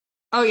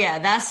Oh yeah,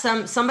 that's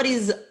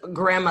somebody's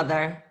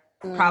grandmother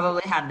Mm,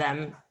 probably had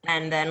them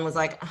and then was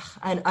like,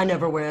 "Ugh, I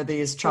never wear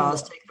these,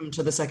 Charles. no. Take them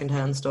to the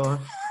secondhand store.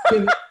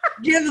 Give,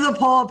 give the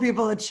poor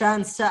people a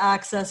chance to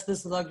access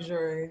this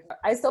luxury."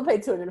 I still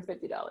paid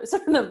 $250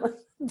 for them.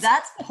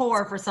 That's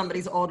poor for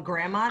somebody's old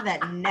grandma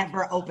that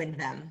never opened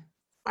them.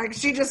 Like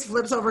she just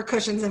flips over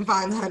cushions and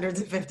finds hundreds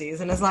and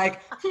fifties and is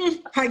like,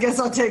 I guess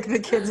I'll take the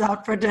kids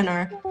out for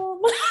dinner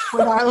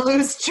with our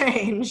loose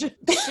change. Shit.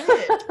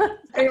 I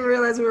didn't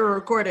realize we were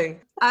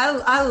recording.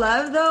 I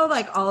love though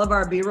like all of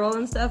our B-roll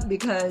and stuff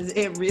because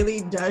it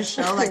really does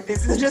show like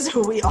this is just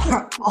who we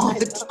are all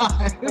the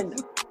time.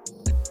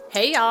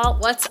 Hey y'all,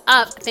 what's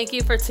up? Thank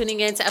you for tuning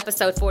in to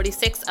episode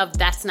 46 of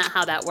That's Not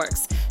How That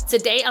Works.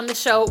 Today on the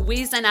show,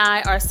 Weez and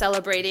I are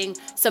celebrating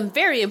some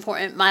very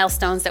important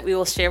milestones that we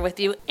will share with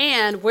you,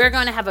 and we're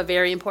going to have a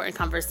very important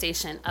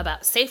conversation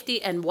about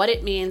safety and what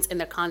it means in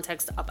the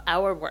context of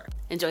our work.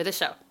 Enjoy the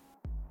show.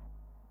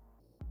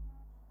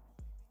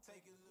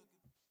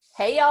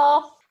 Hey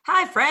y'all,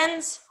 Hi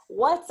friends.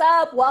 what's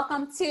up?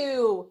 Welcome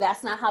to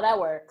That's Not How That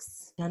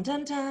Works. Dun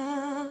dun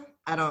dun.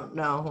 I don't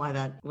know why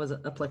that was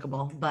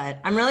applicable, but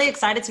I'm really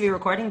excited to be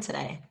recording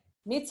today.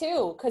 Me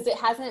too, because it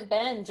hasn't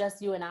been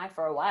just you and I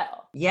for a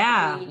while.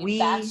 Yeah, We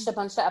batched a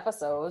bunch of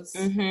episodes.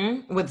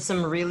 with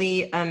some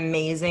really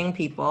amazing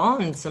people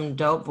and some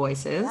dope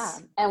voices. Yeah.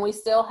 And we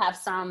still have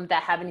some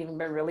that haven't even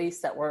been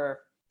released that we're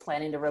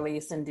planning to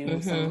release and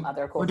do some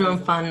other cool We're doing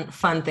things.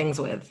 fun things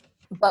with.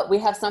 But we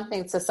have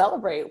something to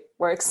celebrate.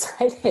 We're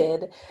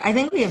excited. I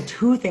think we have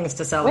two things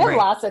to We celebrate. have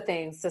lots of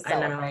things to I know.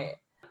 celebrate.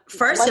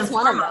 First What's and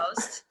one of them?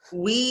 foremost,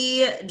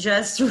 we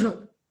just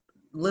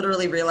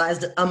literally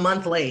realized a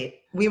month late.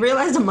 We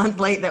realized a month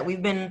late that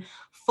we've been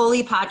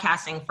fully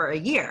podcasting for a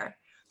year.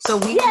 So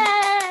we, Yay!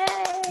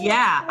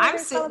 yeah, We're I'm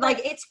so so, like,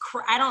 it's,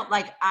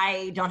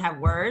 I don't have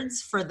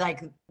words for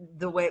like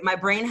the way my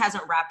brain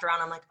hasn't wrapped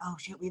around. I'm like, oh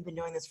shit, we've been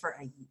doing this for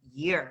a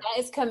year.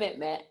 That is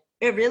commitment.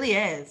 It really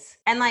is.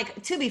 And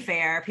like, to be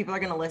fair, people are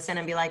going to listen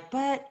and be like,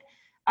 but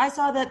I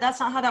saw that That's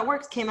Not How That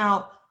Works came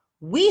out.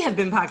 We have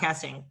been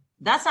podcasting.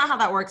 That's Not How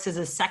That Works is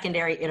a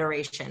secondary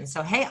iteration.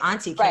 So, Hey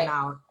Auntie came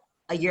out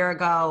a year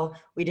ago.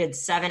 We did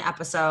 7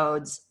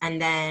 episodes. And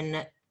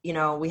then, you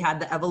know, we had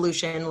the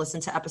evolution,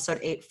 listen to episode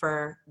 8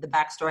 for the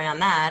backstory on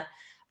that.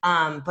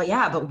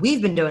 But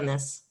we've been doing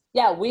this.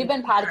 Yeah, we've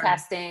been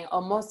podcasting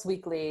almost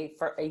weekly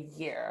for a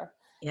year.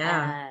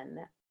 Yeah. And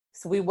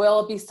so we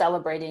will be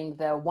celebrating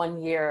the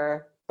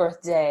 1-year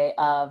birthday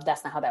of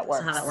That's Not How That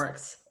Works. That's how that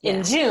works.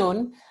 In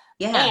June.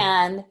 Yeah.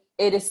 And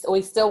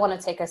we still want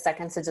to take a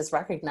second to just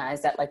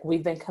recognize that like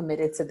we've been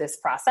committed to this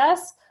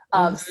process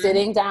of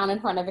sitting down in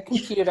front of a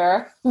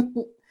computer.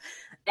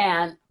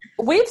 And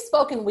we've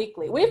spoken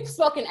weekly. We've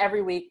spoken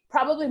every week,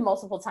 probably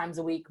multiple times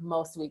a week,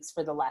 most weeks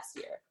for the last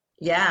year.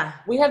 Yeah.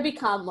 We have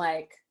become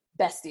like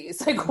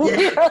besties. Like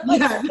we are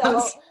like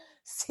so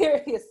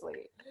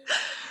seriously.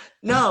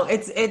 No,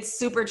 it's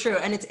super true.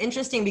 And it's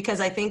interesting because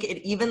I think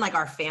it even like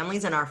our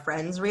families and our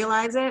friends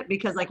realize it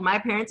because like my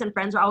parents and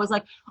friends are always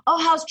like,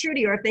 oh, how's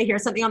Trudy? Or if they hear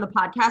something on the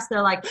podcast,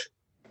 they're like,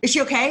 is she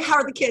okay? How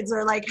are the kids?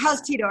 Or like,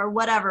 how's Tito? Or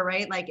whatever,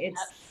 right? Like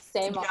it's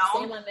same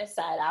on this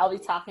side. I'll be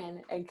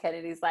talking and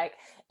Kennedy's like,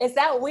 is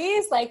that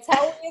Weez? Like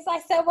tell Weez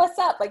I said what's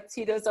up. Like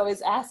Tito's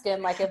always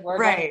asking like if we're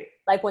gonna,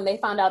 like when they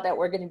found out that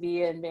we're gonna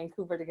be in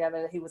Vancouver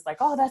together, he was like,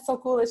 oh, that's so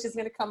cool that she's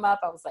gonna come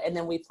up. I was like, and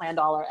then we planned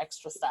all our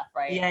extra stuff,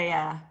 right?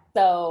 Yeah.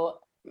 So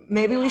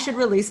maybe we should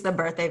release the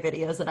birthday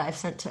videos that I've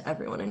sent to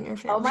everyone in your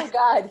family. Oh my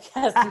God,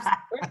 yes.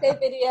 Birthday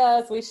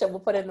videos. We'll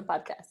put it in the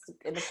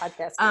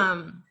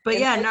podcast. But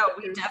yeah, no,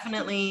 we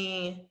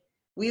definitely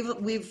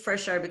we've for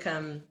sure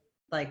become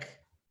like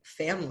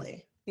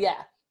family.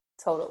 Yeah,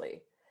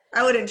 totally.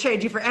 I wouldn't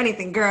trade you for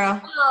anything,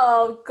 girl.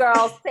 Oh,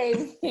 girl,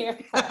 same here.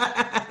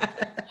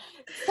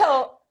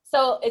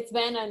 So it's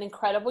been an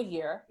incredible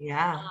year.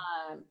 Yeah.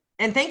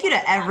 And thank you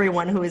to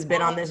everyone who has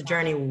been on this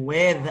journey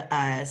with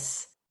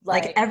us.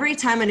 Like every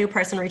time a new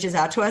person reaches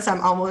out to us,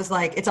 I'm almost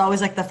like, it's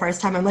always like the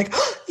first time I'm like,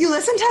 oh, you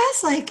listen to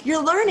us? Like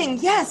you're learning.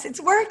 Yes,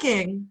 it's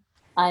working.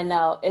 I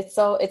know. It's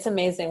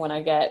amazing when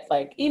I get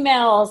like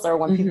emails or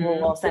when people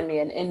will send me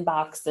an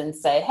inbox and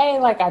say, hey,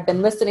 like I've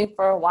been listening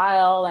for a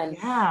while and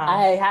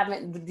I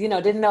haven't,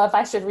 didn't know if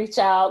I should reach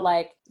out.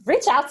 Like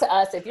reach out to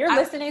us. If you're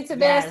listening to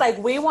this, like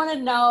we want to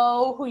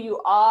know who you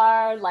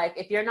are. Like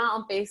if you're not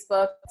on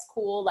Facebook, it's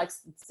cool. Like,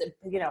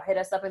 hit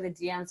us up in the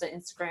DMs on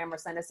Instagram or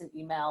send us an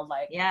email.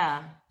 Like,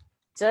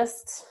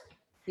 just,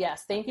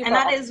 yes. Thank you. And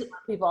that is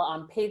people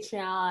on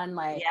Patreon.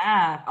 Like,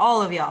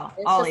 all of y'all,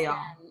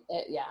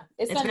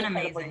 it's been an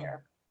amazing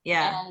year.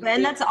 Yeah.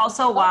 And that's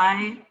also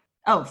why,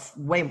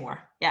 way more.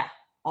 Yeah.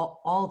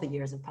 All the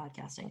years of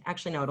podcasting.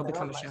 Actually, no, it'll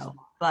become a show,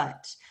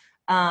 but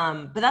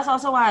that's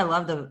also why I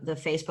love the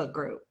Facebook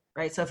group,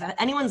 right? So if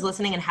anyone's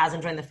listening and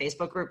hasn't joined the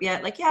Facebook group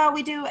yet, like,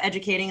 we do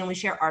educating and we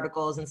share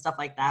articles and stuff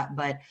like that,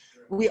 but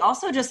we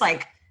also just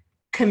like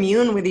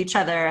commune with each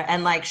other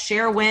and like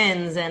share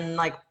wins and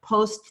like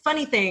post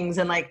funny things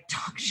and like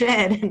talk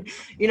shit and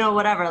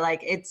whatever.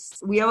 Like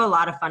we have a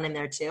lot of fun in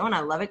there too, and I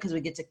love it because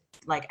we get to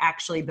like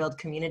actually build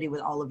community with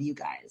all of you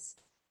guys.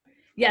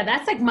 Yeah,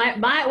 that's like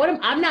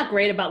I'm not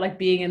great about like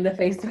being in the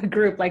Facebook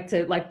group, like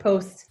to like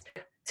post,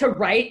 to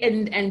write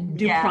and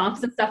do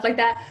prompts and stuff like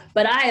that.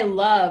 But I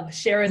love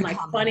sharing like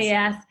funny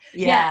ass,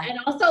 and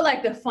also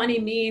like the funny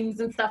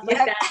memes and stuff like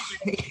that.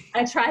 Like,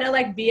 I try to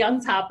like be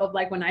on top of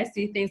like when I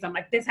see things, I'm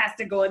like, this has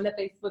to go in the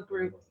Facebook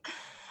group.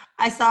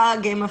 I saw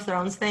a Game of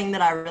Thrones thing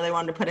that I really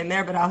wanted to put in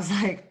there, but I was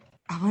like,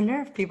 I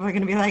wonder if people are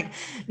going to be like,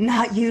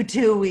 not you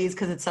too, Weez,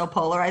 because it's so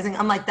polarizing.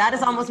 I'm like, that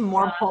is almost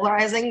more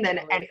polarizing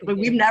than any, but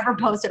we've never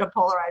posted a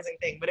polarizing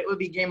thing, but it would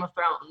be Game of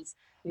Thrones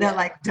that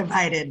like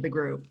divided the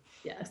group.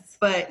 Yes.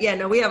 But yeah,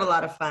 no, we have a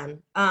lot of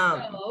fun.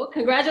 So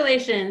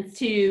congratulations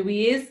to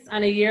Weez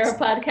on a year of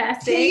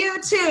podcasting. To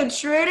you too,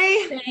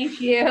 Trudy. Thank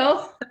you.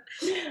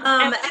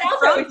 And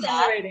from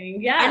that,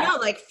 I know,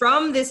 like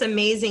from this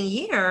amazing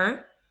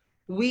year,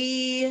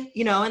 we,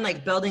 you know, and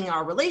like building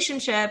our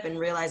relationship and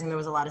realizing there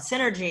was a lot of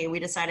synergy, we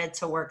decided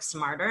to work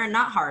smarter and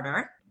not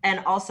harder. And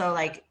also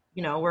like,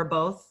 you know, we're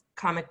both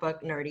comic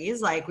book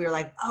nerdies. Like we were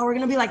like, oh, we're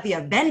going to be like the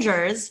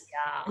Avengers.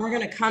 Yeah. And we're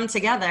going to come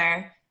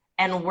together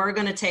and we're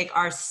going to take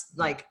our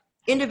like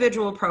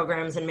individual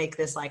programs and make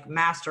this like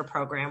master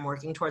program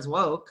working towards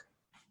woke.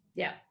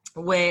 Yeah.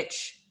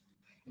 Which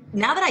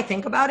now that I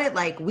think about it,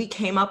 like we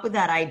came up with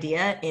that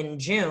idea in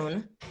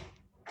June,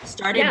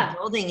 started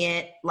building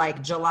it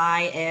like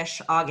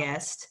July-ish,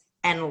 August,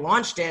 and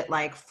launched it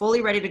like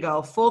fully ready to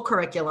go, full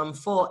curriculum,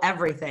 full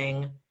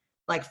everything,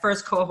 like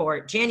first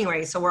cohort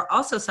January. So we're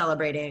also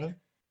celebrating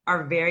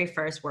our very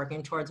first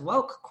working towards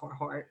woke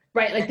cohort.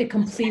 Right, like the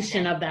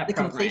completion of that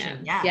program.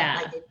 Completion,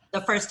 yeah. Like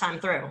the first time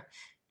through.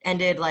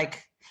 Ended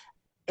like,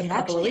 it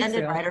actually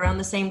ended right around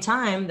the same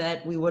time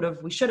that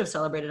we should have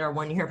celebrated our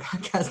 1 year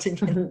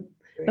podcasting.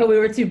 But we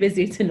were too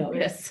busy to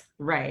notice.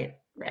 Right.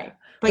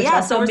 But which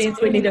also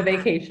means we need a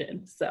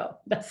vacation. So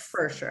that's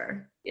for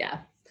sure.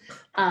 Yeah.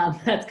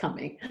 That's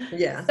coming.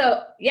 Yeah.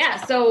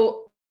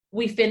 So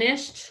we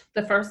finished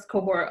the first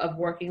cohort of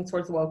working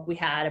towards woke. We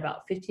had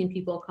about 15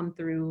 people come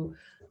through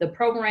the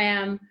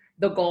program.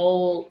 The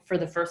goal for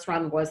the first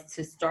round was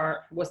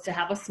to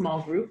have a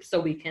small group so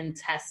we can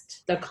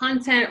test the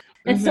content.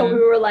 And so we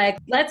were like,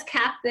 let's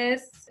cap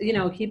this, you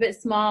know, keep it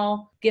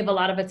small, give a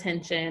lot of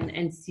attention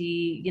and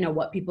see, you know,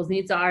 what people's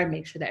needs are and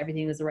make sure that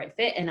everything is the right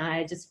fit. And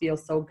I just feel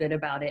so good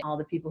about it. All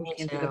the people who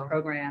came through the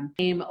program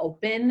came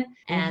open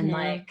and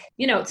like,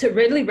 you know, to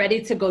really ready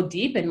to go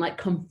deep and like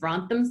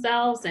confront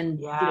themselves and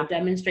you know,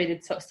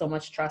 demonstrated so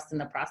much trust in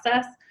the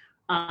process.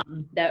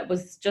 That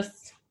was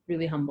just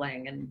really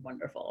humbling and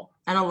wonderful.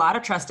 And a lot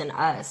of trust in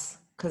us,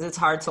 because it's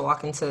hard to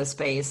walk into a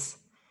space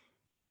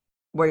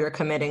where you're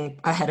committing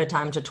ahead of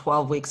time to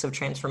 12 weeks of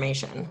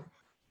transformation.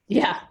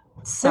 Yeah.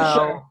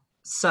 So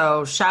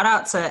shout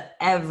out to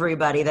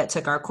everybody that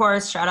took our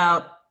course. Shout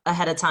out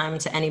ahead of time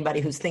to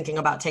anybody who's thinking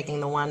about taking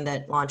the one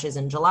that launches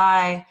in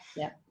July.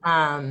 Yeah.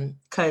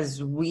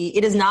 Cause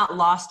it is not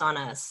lost on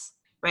us,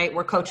 right?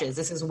 We're coaches.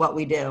 This is what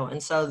we do.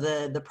 And so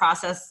the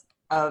process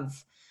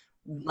of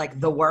like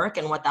the work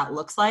and what that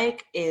looks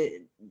like,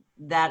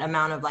 that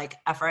amount of like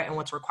effort and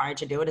what's required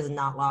to do it is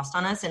not lost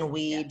on us. And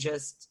we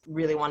just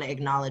really want to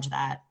acknowledge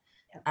that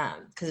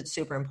because it's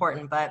super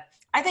important. But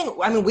I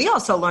mean, we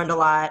also learned a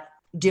lot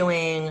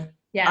doing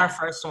our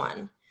first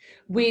one.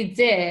 We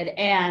did.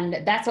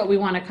 And that's what we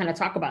want to kind of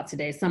talk about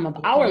today. Some of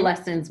our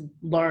lessons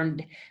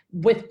learned,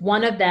 with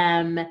one of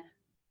them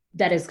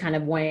that is kind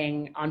of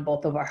weighing on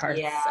both of our hearts.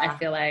 I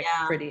feel like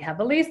pretty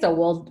heavily. So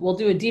we'll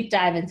do a deep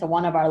dive into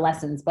one of our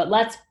lessons, but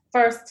let's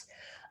first,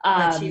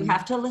 but you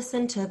have to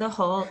listen to the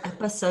whole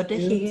episode to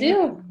hear. You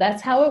do. That's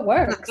how it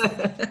works.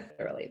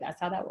 Literally, that's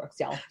how that works,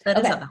 y'all. That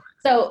is how that works.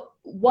 So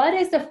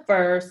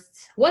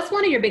what's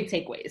one of your big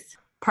takeaways?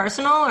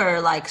 Personal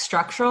or like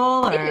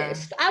structural? Or?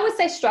 I would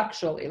say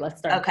structurally. Let's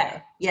start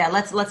there. Yeah,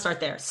 let's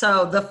start there.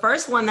 So the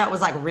first one that was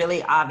like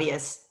really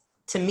obvious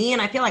to me,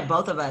 and I feel like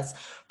both of us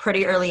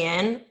pretty early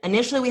in,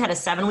 initially we had a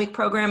 7-week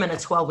program and a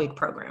 12-week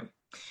program.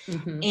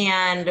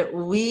 And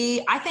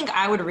I think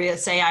I would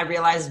say I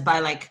realized by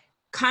like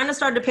kind of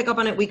started to pick up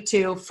on it week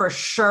 2. For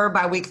sure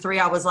by week 3,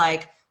 I was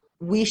like,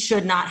 we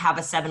should not have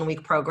a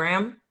 7-week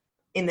program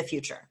in the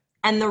future.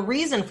 And the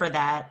reason for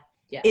that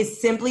is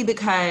simply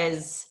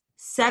because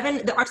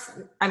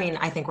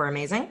I think we're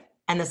amazing.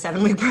 And the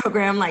 7-week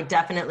program like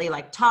definitely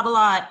like taught a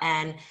lot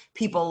and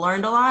people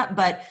learned a lot,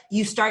 but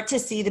you start to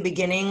see the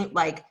beginning,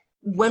 like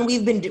when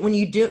been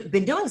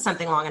doing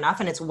something long enough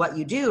and it's what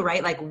you do,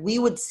 right? Like we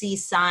would see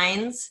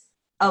signs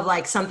of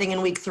like something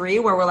in week 3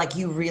 where we're like,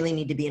 you really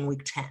need to be in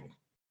week 10.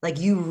 Like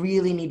you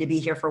really need to be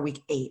here for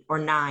week 8 or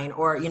 9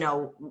 or, you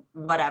know,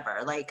 whatever,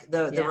 like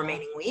the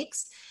remaining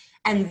weeks.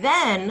 And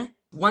then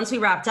once we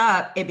wrapped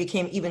up, it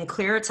became even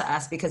clearer to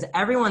us because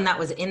everyone that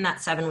was in that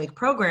 7-week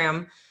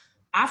program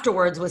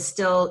afterwards was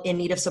still in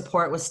need of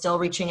support, was still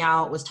reaching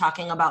out, was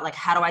talking about like,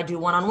 how do I do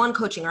one-on-one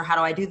coaching or how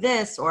do I do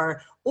this?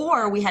 Or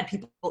we had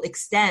people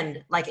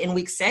extend, like in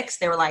week 6,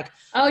 they were like,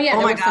 oh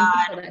my God, some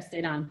people that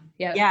stayed on.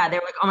 Yeah. They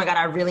were like, oh my God,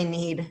 I really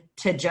need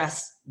to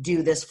just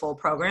do this full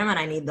program and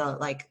I need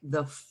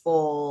the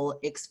full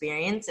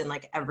experience in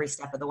like every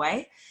step of the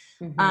way.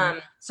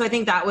 So I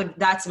think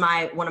that's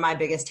one of my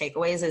biggest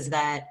takeaways is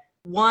that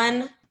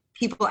one,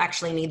 people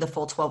actually need the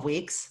full 12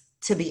 weeks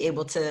to be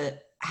able to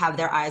have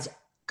their eyes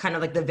kind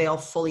of like the veil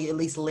fully at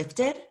least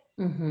lifted.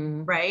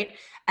 Right.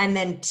 And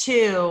then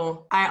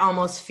two, I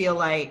almost feel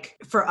like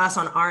for us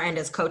on our end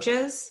as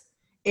coaches,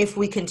 if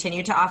we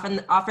continue to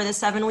offer the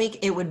 7 week,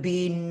 it would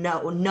be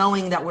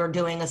knowing that we're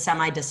doing a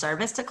semi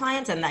disservice to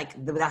clients. And like,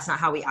 that's not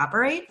how we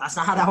operate. That's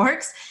not how that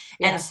works.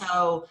 Yeah. And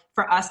so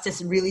for us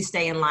to really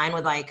stay in line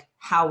with like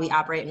how we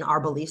operate in our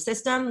belief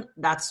system,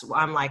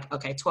 I'm like,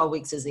 okay, 12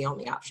 weeks is the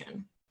only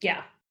option.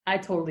 Yeah, I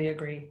totally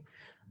agree.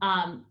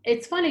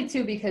 It's funny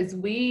too, because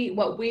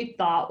what we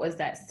thought was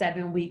that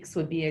 7 weeks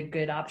would be a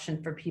good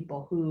option for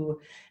people who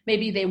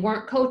maybe they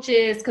weren't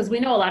coaches, because we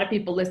know a lot of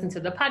people listen to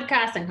the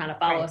podcast and kind of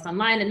follow us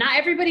online, and not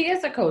everybody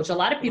is a coach. A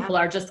lot of people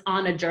are just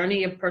on a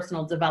journey of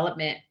personal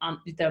development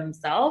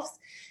themselves,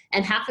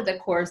 and half of the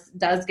course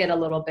does get a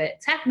little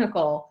bit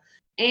technical,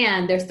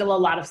 and there's still a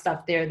lot of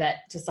stuff there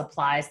that just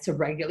applies to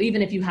regular,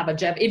 even if you have a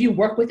job, if you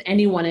work with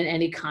anyone in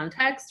any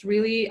context,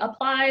 really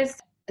applies.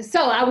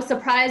 So I was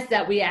surprised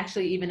that we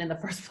actually even in the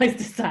first place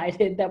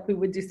decided that we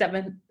would do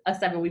a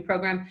 7 week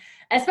program,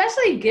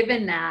 especially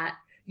given that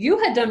you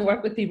had done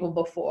work with people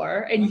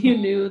before and you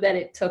knew that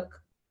it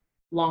took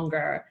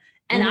longer.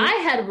 And I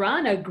had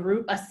run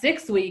a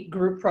 6 week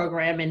group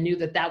program and knew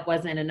that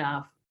wasn't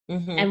enough.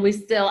 And we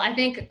still, I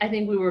think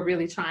we were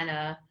really trying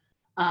to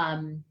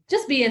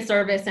just be in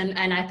service.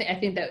 And I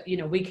think that,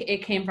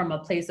 it came from a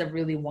place of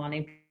really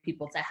wanting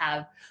people to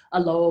have a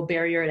low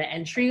barrier to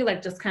entry,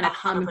 like just kind of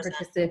come and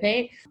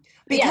participate.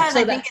 Because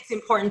I think it's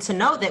important to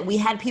note that we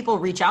had people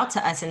reach out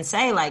to us and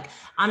say like,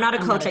 I'm not a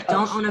coach. I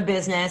don't own a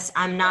business.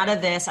 I'm not a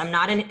this. I'm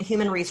not in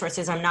human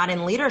resources. I'm not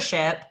in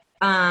leadership.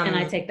 Can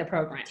I take the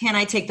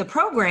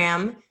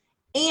program?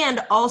 And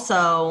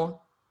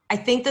also, I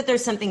think that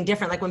there's something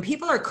different. Like when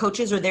people are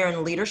coaches or they're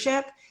in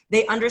leadership,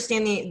 they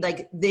understand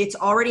it's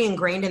already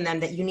ingrained in them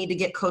that you need to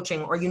get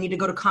coaching or you need to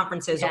go to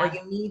conferences or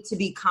you need to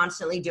be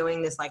constantly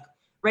doing this like,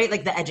 right?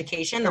 Like the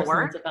education, the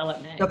work,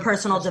 the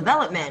personal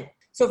development.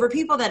 So for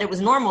people that it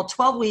was normal,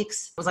 12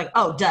 weeks was like,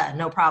 oh, duh,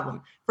 no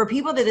problem. For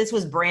people that this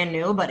was brand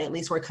new, but at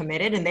least were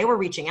committed and they were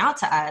reaching out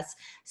to us.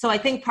 So I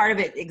think part of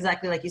it,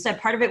 exactly like you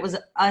said, part of it was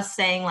us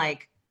saying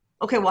like,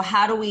 okay, well,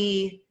 how do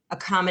we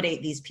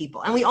accommodate these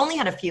people? And we only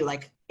had a few,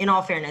 like in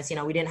all fairness,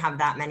 we didn't have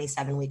that many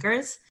 7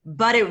 weekers,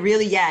 but it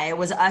really, it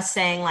was us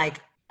saying like,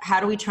 how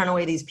do we turn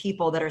away these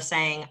people that are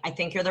saying, I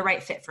think you're the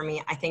right fit for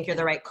me. I think you're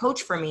the right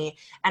coach for me.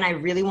 And I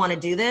really want to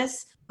do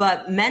this.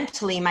 But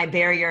mentally, my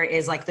barrier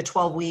is like the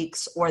 12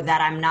 weeks or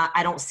that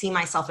I don't see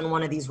myself in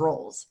one of these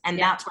roles. And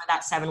that's where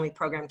that 7 week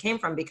program came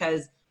from.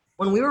 Because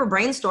when we were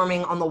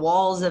brainstorming on the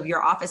walls of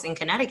your office in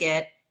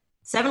Connecticut,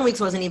 7 weeks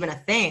wasn't even a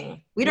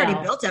thing. We'd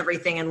already built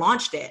everything and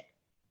launched it.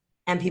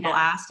 And people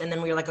asked, and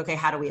then we were like, okay,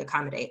 how do we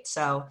accommodate?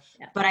 So,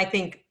 but I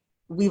think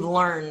we've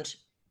learned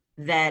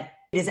that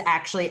it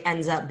actually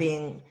ends up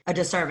being a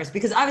disservice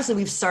because obviously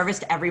we've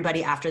serviced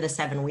everybody after the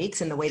 7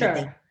 weeks in the way that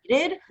they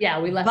did. Yeah,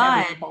 we left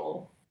everyone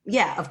whole.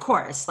 Yeah, of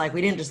course. Like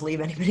we didn't just leave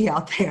anybody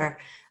out there.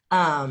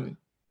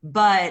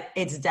 But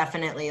it's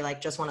definitely like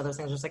just one of those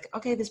things where it's like,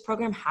 okay, this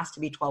program has to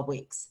be 12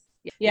 weeks.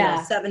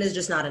 Yeah. 7 is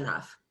just not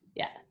enough.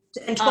 Yeah.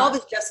 And 12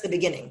 is just the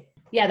beginning.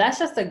 Yeah, that's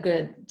just a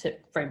good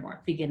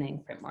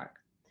beginning framework.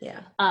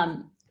 Yeah.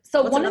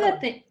 So one of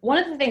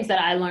the things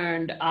that I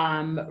learned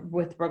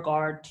with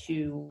regard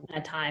to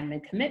time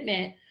and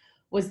commitment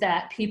was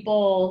that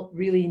people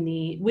really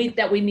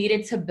we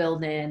needed to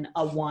build in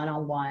a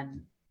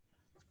one-on-one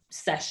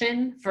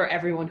session for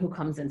everyone who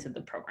comes into the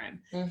program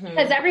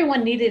because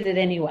everyone needed it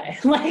anyway.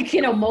 Like,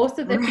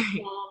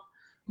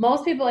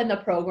 most people in the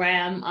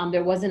program,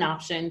 there was an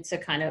option to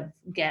kind of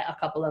get a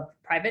couple of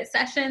private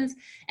sessions,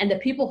 and the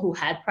people who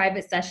had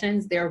private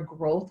sessions, their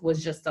growth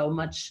was just so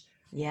much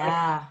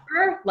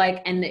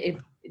and it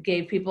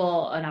gave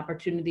people an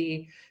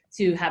opportunity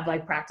to have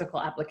like practical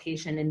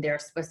application in their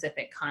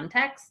specific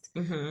context.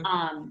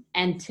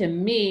 And to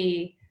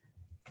me,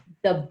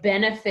 the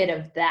benefit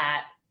of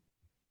that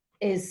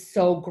is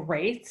so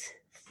great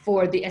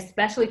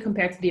especially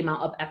compared to the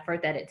amount of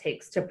effort that it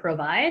takes to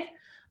provide.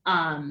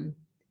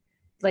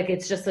 Like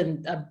it's just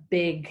a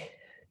big,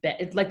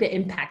 it's like the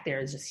impact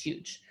there is just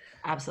huge.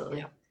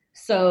 Absolutely.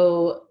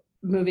 So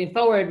moving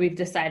forward, we've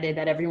decided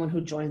that everyone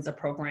who joins the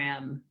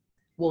program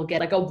will get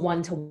like a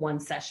 1-to-1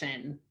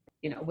 session,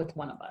 with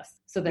one of us,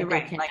 so that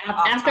they can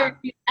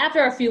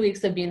after a few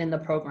weeks of being in the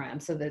program,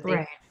 so that they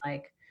can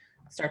like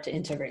start to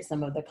integrate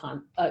some of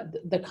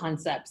the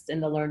concepts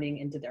and the learning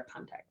into their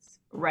context.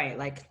 Right,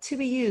 like to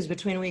be used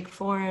between week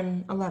 4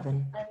 and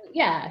 11.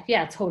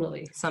 Yeah,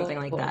 totally. Something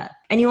like that.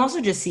 And you also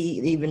just see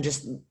even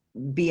just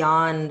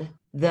beyond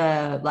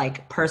the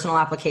like personal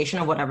application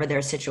of whatever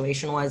their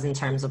situation was in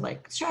terms of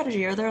like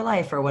strategy or their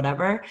life or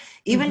whatever,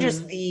 even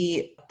just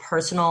the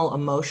personal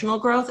emotional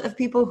growth of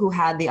people who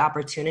had the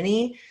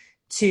opportunity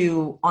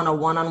to on a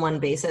one-on-one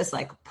basis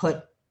like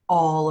put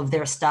all of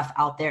their stuff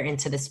out there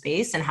into the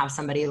space and have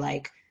somebody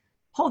like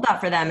hold that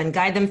for them and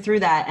guide them through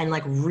that and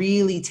like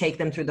really take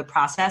them through the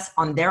process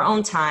on their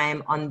own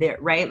time, on their,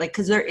 right? Like,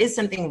 cause there is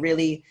something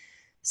really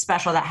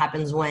special that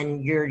happens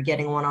when you're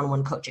getting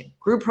one-on-one coaching.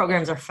 Group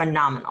programs are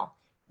phenomenal,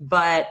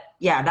 but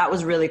yeah, that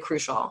was really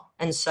crucial.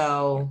 And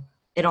so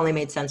it only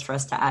made sense for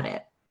us to add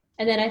it.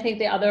 And then I think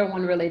the other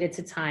one related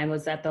to time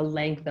was that the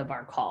length of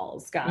our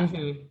calls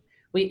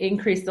we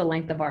increased the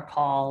length of our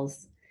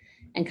calls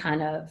and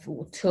kind of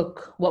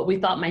took what we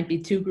thought might be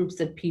two groups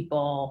of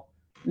people,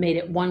 made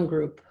it one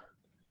group,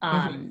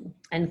 and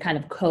kind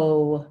of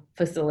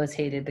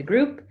co-facilitated the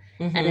group,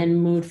 and then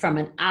moved from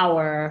an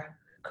hour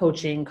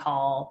coaching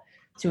call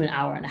to an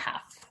hour and a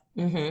half.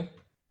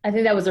 I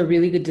think that was a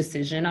really good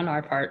decision on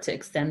our part to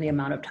extend the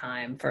amount of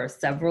time for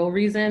several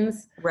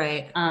reasons.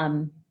 Right.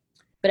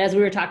 But as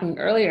we were talking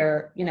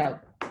earlier, you know,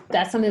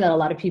 that's something that a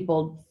lot of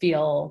people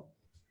feel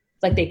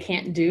like they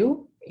can't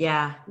do.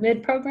 Yeah.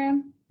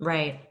 Mid-program.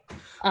 Right.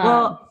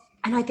 Well,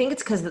 and I think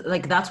it's because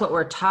like, that's what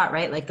we're taught,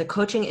 right? Like the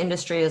coaching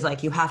industry is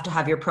like, you have to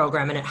have your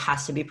program and it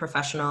has to be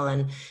professional,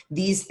 and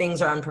these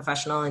things are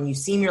unprofessional, and you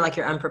seem like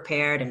you're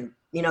unprepared. And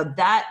you know,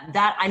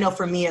 that I know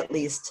for me at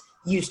least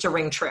used to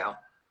ring true.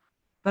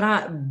 But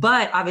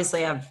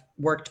obviously I've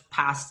worked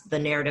past the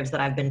narratives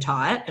that I've been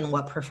taught and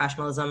what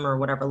professionalism or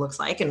whatever looks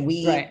like. And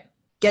we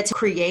get to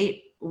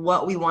create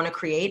what we want to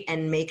create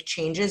and make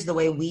changes the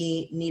way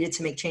we needed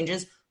to make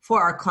changes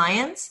for our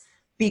clients,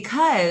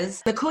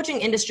 because the coaching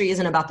industry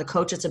isn't about the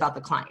coach, it's about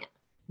the client.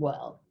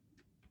 Well,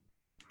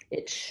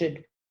 it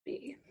should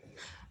be.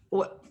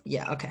 Well,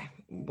 yeah. Okay.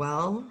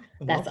 Well,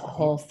 that's a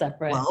whole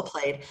separate. Well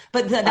played.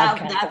 But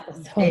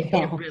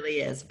it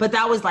really is. But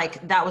that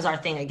was our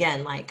thing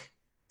again, like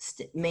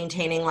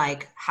maintaining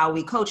like how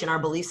we coach and our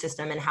belief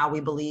system and how we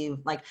believe,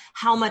 like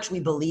how much we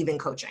believe in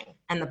coaching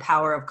and the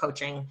power of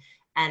coaching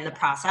and the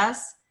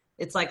process.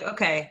 It's like,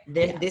 okay,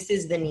 this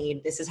is the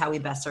need. This is how we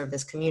best serve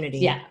this community.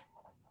 Yeah,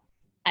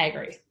 I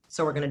agree.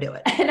 So we're going to do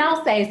it. And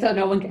I'll say, so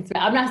no one gets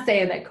mad, I'm not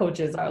saying that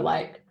coaches are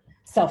like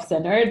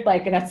self-centered.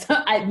 Like that's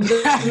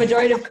the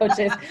majority of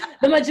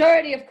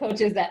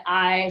coaches that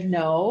I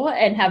know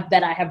and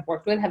that I have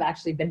worked with have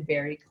actually been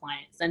very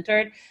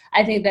client-centered.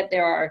 I think that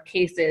there are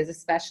cases,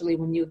 especially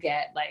when you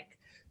get like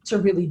to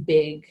really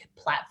big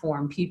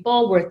platform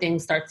people, where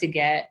things start to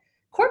get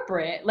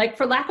corporate, like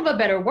for lack of a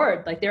better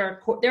word, like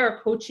there are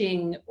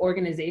coaching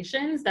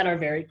organizations that are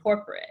very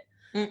corporate.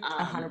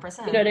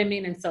 100%. You know what I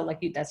mean? And so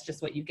like that's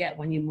just what you get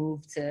when you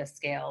move to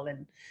scale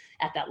and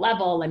at that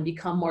level and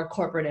become more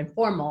corporate and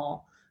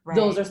formal. Right.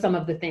 Those are some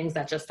of the things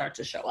that just start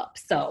to show up.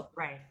 So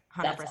right.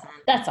 100%.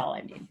 That's all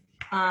I mean.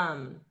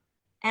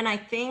 And I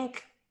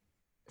think,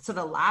 so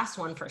the last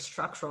one for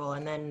structural,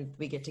 and then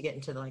we get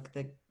into like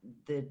the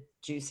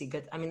juicy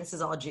good. I mean, this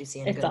is all juicy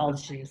and it's good. It's all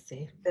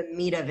juicy. The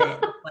meat of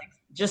it, like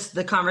just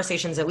the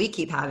conversations that we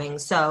keep having.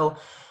 So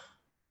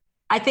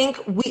I think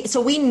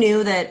we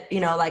knew that, you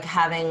know, like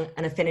having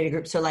an affinity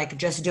group, so like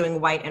just doing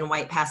white and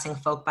white passing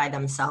folk by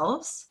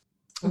themselves,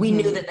 we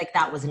knew that like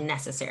that was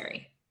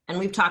necessary. And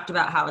we've talked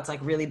about how it's like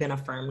really been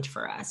affirmed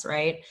for us,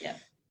 right?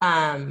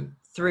 Yeah.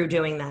 Through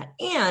doing that.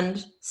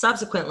 And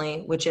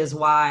subsequently, which is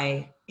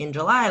why in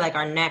July, like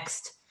our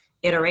next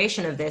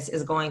iteration of this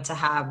is going to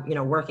have, you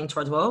know, working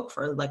towards woke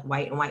for like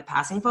white and white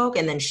passing folk,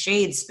 and then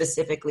shades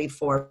specifically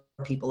for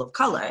people of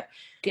color,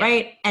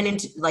 right?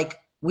 And like,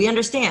 we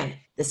understand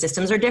the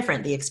systems are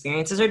different, the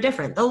experiences are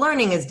different, the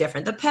learning is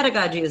different, the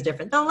pedagogy is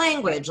different, the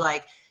language,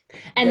 like.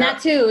 And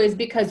that too is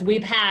because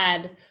we've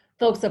had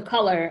folks of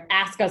color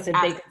ask us if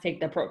they could take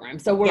the program.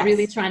 So we're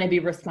really trying to be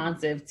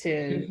responsive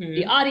to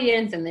the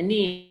audience and the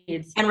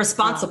needs. And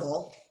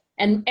responsible.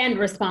 And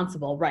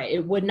responsible, right.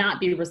 It would not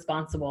be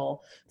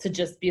responsible to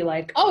just be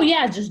like, oh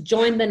yeah, just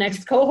join the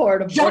next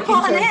cohort of Working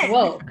Towards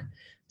Woke.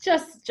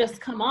 Just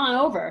come on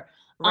over.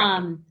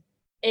 Right.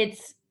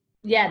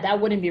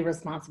 That wouldn't be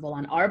responsible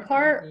on our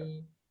part.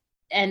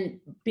 And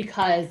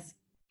because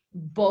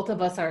both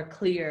of us are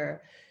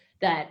clear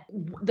that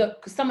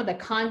some of the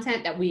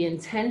content that we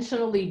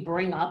intentionally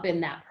bring up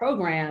in that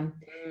program,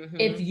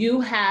 if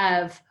you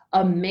have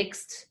a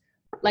mixed,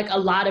 like a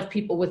lot of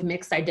people with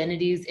mixed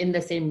identities in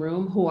the same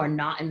room who are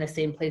not in the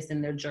same place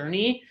in their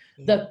journey,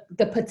 the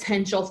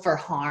potential for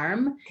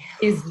harm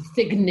is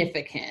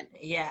significant.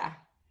 Yeah.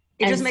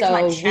 It just makes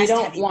my chest we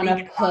don't want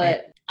to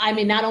put, I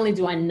mean, not only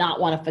do I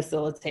not want to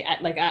facilitate,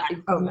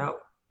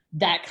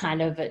 that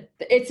kind of,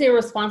 it's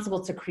irresponsible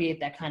to create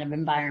that kind of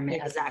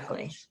environment.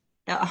 Exactly.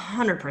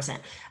 100%.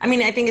 I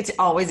mean, I think it's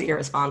always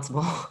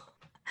irresponsible.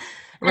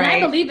 Right? And I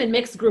believe in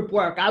mixed group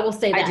work. I will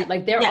say that.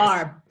 Like there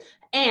are,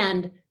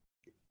 and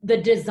the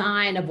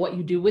design of what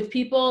you do with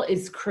people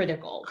is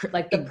critical.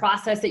 Like the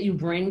process that you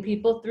bring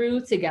people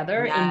through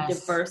together in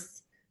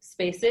diverse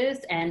spaces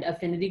and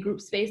affinity group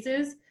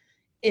spaces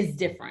is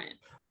different.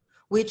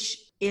 Which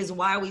is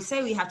why we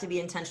say we have to be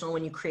intentional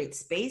when you create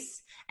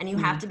space, and you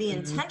have to be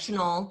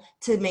intentional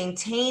to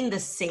maintain the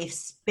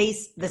space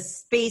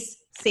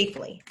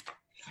safely.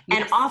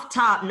 Yes. And off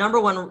top, number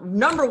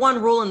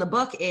one rule in the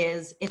book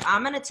is, if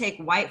I'm going to take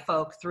white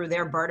folk through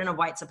their burden of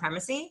white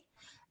supremacy,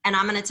 and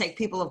I'm going to take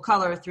people of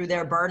color through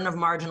their burden of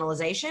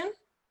marginalization,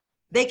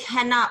 they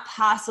cannot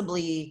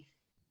possibly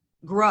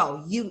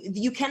grow.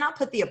 You cannot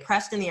put the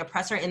oppressed and the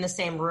oppressor in the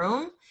same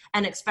room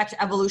and expect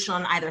evolution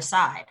on either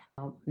side.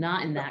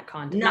 Not in that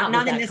context.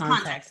 Not in this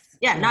context.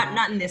 Yeah,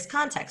 not in this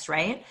context,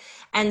 right?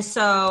 And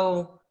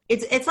so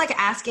it's like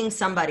asking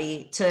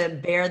somebody to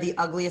bear the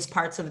ugliest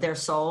parts of their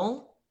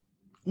soul,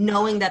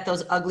 knowing that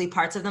those ugly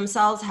parts of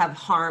themselves have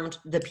harmed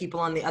the people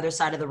on the other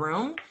side of the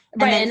room.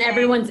 Right, and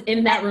everyone's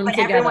in that room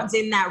together. Everyone's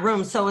in that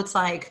room. So it's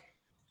like,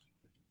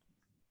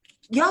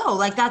 yo,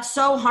 like that's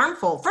so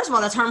harmful. First of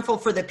all, that's harmful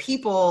for the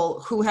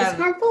people who have.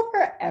 It's harmful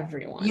for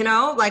everyone. You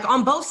know, like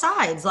on both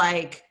sides.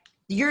 Like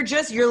you're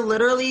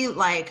literally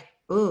like,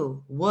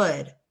 ooh,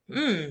 wood,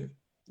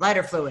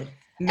 lighter fluid,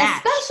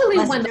 match. Especially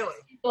when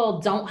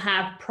people don't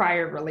have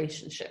prior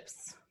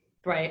relationships,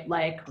 right?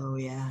 Like, oh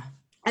yeah.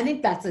 I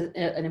think that's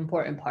an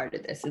important part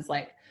of this is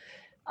like,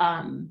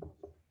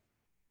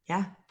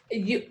 yeah.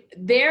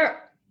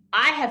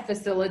 I have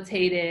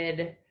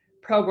facilitated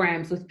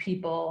programs with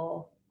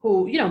people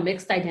who, you know,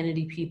 mixed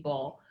identity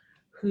people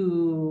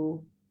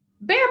who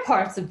bear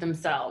parts of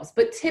themselves,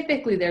 but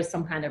typically there's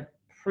some kind of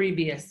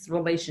previous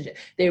relationship.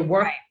 They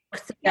work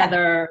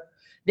together.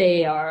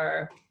 They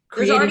are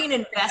there's already an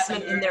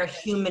investment in their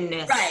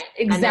humanness. Right,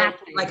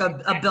 exactly. Like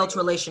a built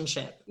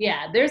relationship.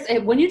 Yeah,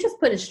 when you just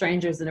put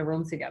strangers in a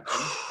room together,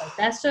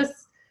 like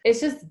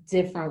it's just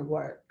different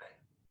work.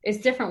 It's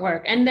different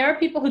work. And there are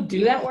people who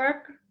do that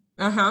work.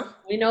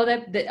 We know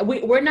that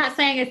we're not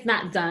saying it's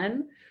not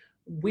done.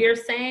 We're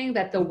saying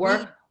that the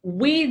work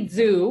we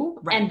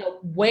do and the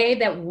way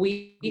that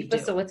we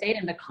facilitate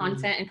and the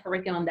content and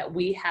curriculum that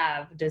we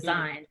have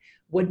designed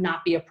would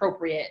not be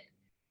appropriate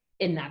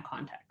in that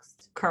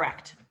context.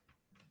 Correct.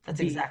 That's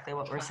exactly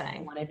what we're saying.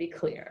 I want to be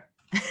clear.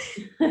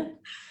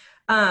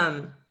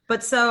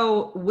 But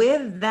so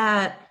with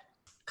that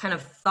kind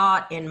of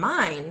thought in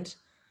mind,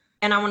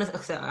 and I want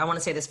to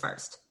say this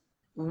first.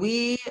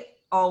 We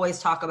always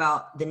talk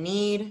about the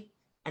need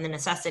and the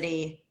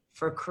necessity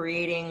for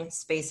creating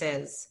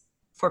spaces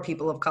for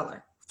people of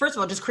color. First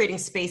of all, just creating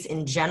space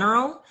in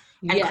general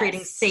and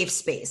creating safe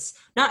space.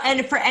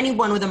 And for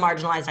anyone with a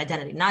marginalized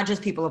identity, not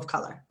just people of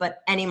color,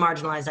 but any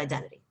marginalized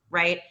identity,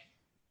 right?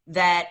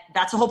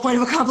 That's the whole point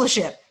of Accomplish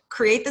It.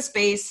 Create the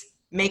space,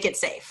 make it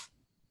safe,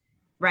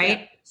 right?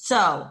 Yeah.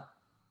 So,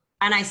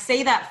 and I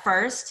say that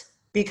first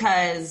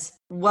because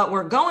what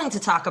we're going to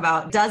talk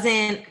about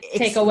doesn't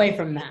take away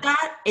from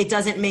that. It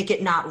doesn't make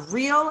it not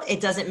real. It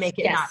doesn't make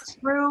it not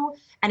true.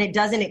 And it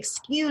doesn't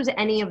excuse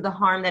any of the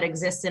harm that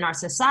exists in our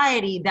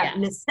society that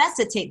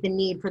necessitate the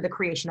need for the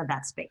creation of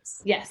that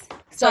space. Yes.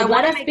 So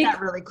let us be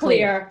really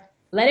clear.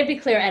 Let it be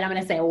clear. And I'm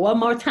going to say it one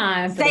more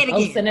time for the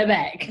folks in the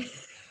back.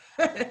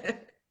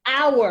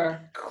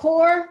 Our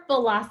core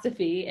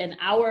philosophy and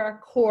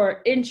our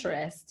core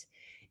interest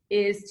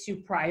is to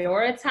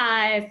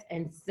prioritize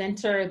and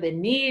center the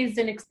needs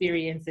and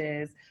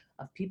experiences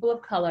of people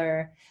of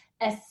color,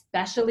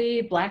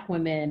 especially Black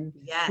women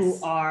who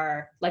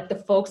are like the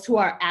folks who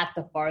are at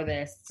the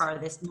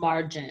farthest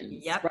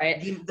margins,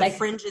 right? The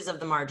fringes of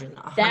the margin.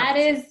 100%. That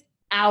is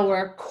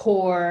our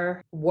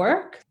core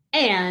work.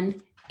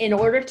 And in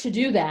order to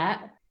do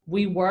that,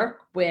 we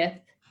work with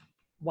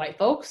white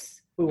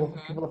folks, we work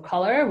with people of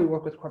color, we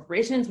work with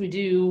corporations, we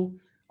do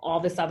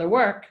all this other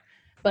work.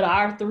 But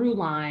our through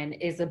line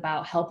is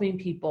about helping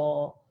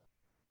people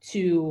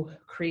to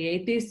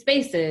create these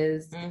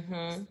spaces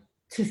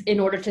in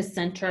order to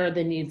center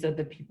the needs of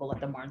the people at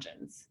the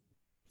margins.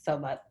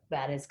 So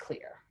that is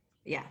clear.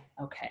 Yeah.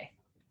 Okay.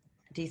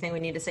 Do you think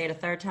we need to say it a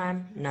third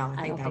time? No,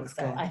 I don't think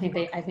so. Good.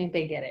 I think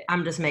they get it.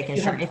 I'm just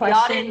making sure. If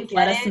y'all didn't get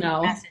let us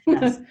know.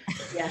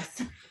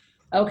 Yes.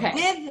 Okay.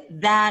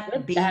 With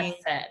that being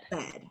said,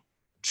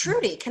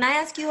 Trudy, can I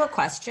ask you a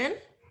question?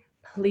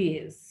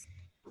 Please.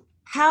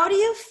 How do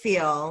you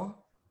feel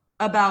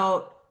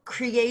about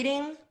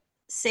creating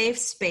safe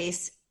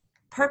space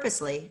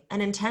purposely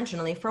and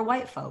intentionally for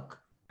white folk?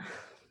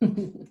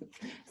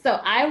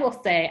 So I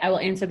will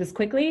answer this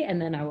quickly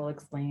and then I will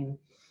explain.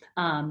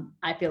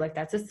 I feel like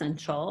that's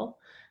essential.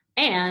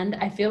 And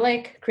I feel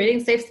like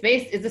creating safe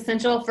space is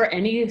essential for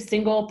any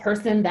single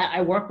person that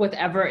I work with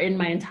ever in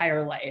my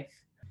entire life.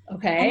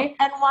 Okay.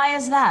 And why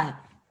is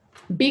that?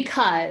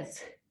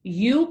 Because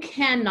you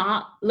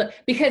cannot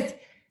because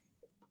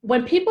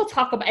when people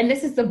talk about, and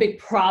this is the big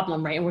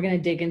problem, right? And we're going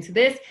to dig into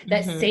this,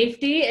 that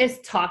safety is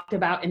talked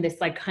about in this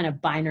like kind of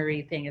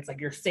binary thing. It's like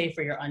you're safe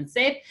or you're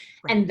unsafe.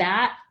 Right. And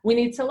that we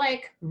need to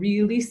like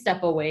really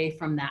step away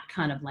from that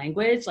kind of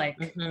language,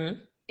 like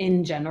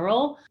in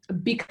general,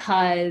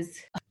 because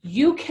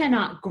you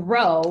cannot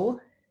grow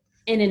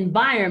in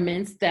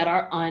environments that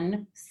are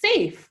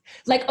unsafe.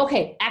 Like,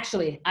 okay,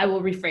 actually, I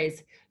will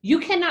rephrase. You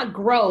cannot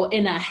grow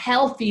in a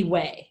healthy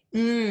way.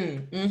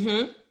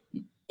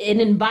 In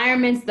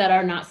environments that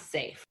are not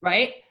safe,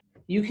 right?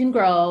 You can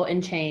grow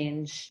and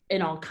change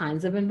in all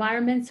kinds of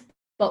environments,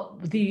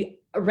 but the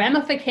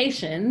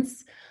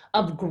ramifications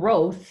of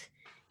growth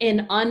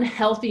in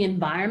unhealthy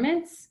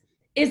environments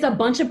is a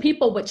bunch of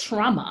people with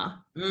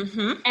trauma.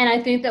 And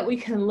I think that we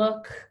can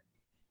look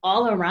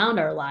all around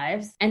our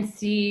lives and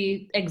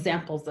see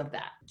examples of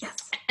that.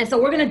 Yes. And so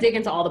we're going to dig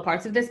into all the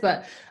parts of this,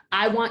 but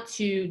I want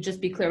to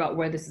just be clear about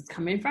where this is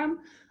coming from.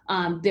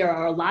 There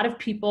are a lot of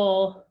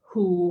people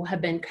who have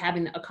been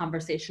having a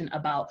conversation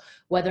about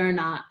whether or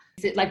not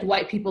like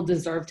white people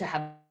deserve to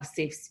have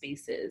safe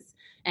spaces.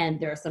 And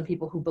there are some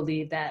people who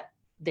believe that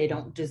they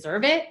don't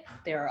deserve it.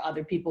 There are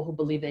other people who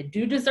believe they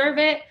do deserve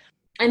it.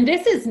 And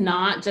this is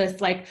not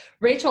just like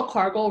Rachel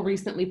Cargle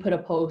recently put a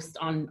post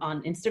on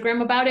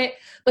Instagram about it,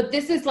 but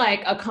this is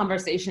like a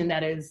conversation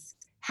that is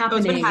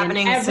happening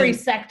in every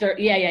sector.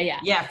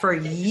 Yeah, for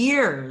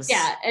years.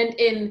 Yeah,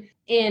 and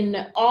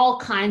in all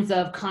kinds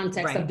of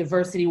contexts of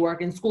diversity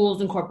work in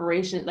schools and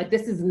corporations. Like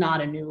this is not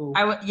a new.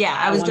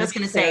 I was just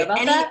going to say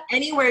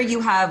anywhere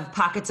you have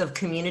pockets of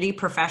community,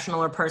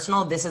 professional or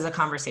personal, this is a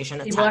conversation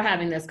that's people are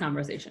having this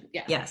conversation.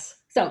 Yeah. Yes.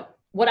 So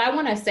what I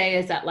want to say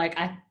is that like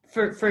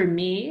for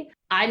me,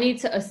 I need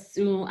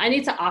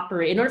to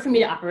operate in order for me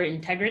to operate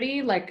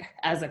integrity. Like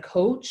as a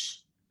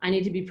coach, I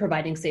need to be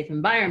providing safe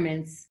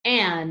environments,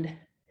 and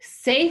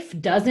safe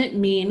doesn't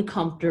mean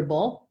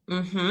comfortable,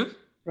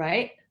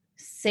 right?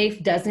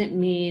 Safe doesn't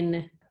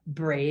mean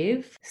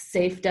brave.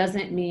 Safe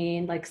doesn't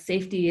mean like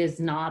safety is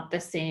not the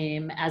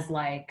same as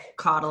like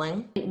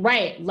coddling.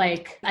 Right.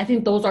 Like I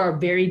think those are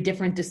very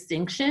different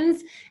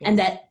distinctions. Yes. And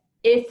that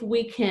if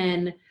we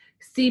can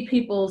see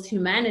people's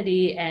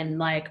humanity and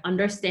like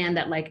understand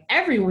that like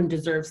everyone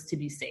deserves to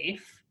be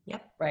safe.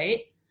 Yep.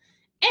 Right.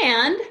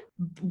 And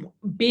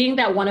being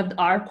that one of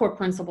our core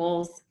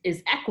principles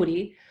is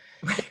equity,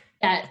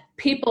 that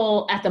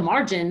people at the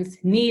margins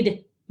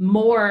need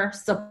more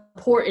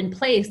support in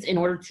place in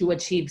order to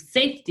achieve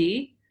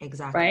safety.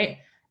 Exactly. Right.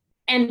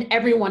 And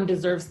everyone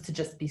deserves to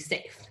just be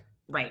safe.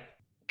 Right.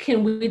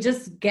 Can we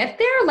just get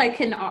there? Like,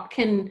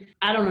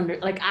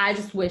 I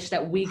just wish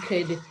that we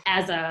could,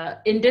 as a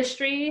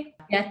industry,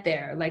 get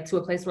there, like to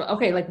a place where,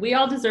 okay, like we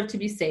all deserve to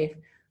be safe.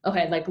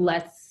 Okay. Like,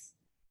 let's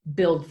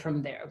build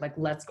from there. Like,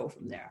 let's go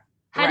from there.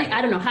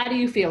 I don't know. How do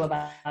you feel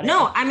about it?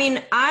 No, I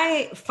mean,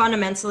 I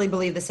fundamentally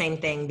believe the same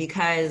thing,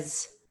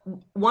 because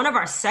one of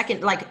our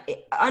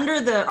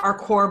under our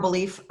core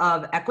belief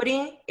of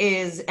equity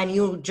is, and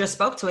you just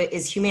spoke to it,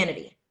 is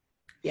humanity.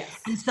 Yes.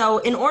 And so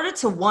in order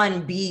to,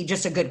 one, be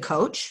just a good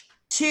coach,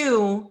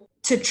 two,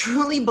 to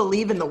truly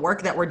believe in the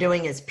work that we're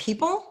doing as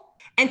people,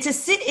 and to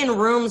sit in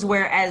rooms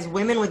where as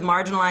women with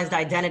marginalized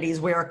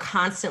identities, we are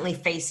constantly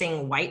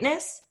facing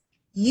whiteness,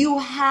 you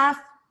have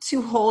to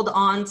hold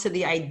on to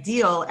the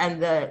ideal and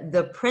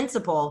the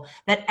principle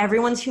that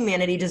everyone's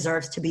humanity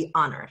deserves to be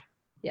honored.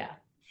 Yeah.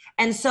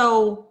 And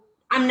so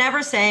I'm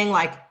never saying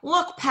like,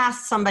 look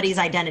past somebody's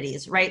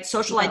identities, right?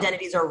 Social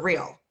identities are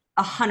real,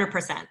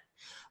 100%.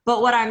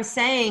 But what I'm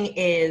saying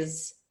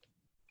is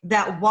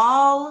that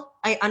while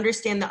I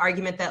understand the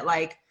argument that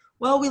like,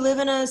 well, we live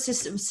in a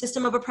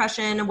system of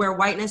oppression where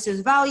whiteness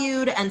is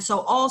valued, and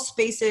so all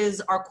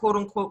spaces are quote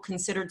unquote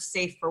considered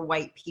safe for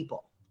white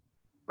people,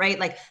 right?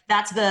 Like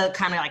that's the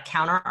kind of like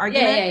counter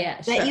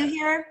argument that you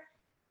hear.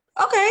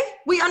 Okay,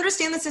 we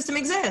understand the system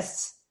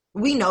exists.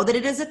 We know that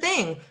it is a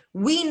thing.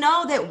 We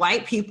know that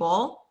white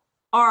people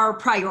are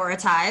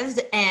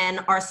prioritized and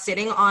are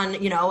sitting on,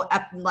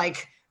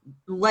 like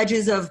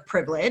ledges of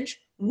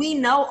privilege. We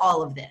know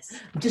all of this.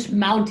 Just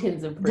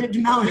mountains of privilege.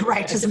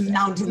 Just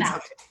mountains.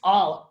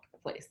 All over the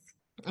place.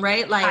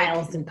 Right? Like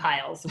piles and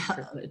piles of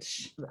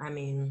privilege. I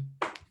mean,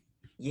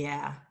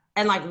 yeah.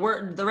 And like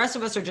the rest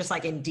of us are just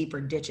like in deeper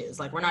ditches.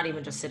 Like we're not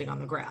even just sitting on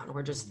the ground.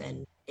 We're just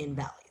in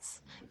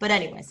valleys. But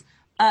anyways,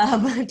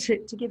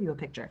 to give you a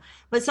picture.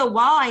 But so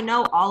while I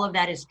know all of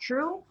that is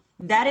true,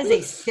 that is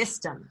a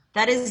system.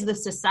 That is the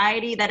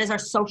society. That is our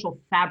social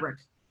fabric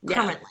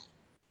currently.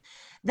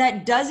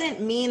 That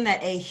doesn't mean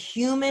that a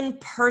human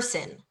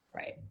person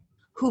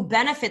who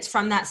benefits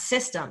from that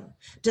system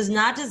does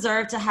not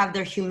deserve to have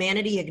their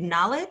humanity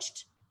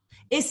acknowledged,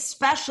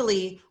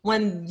 especially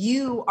when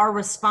you are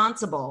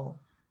responsible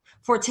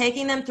for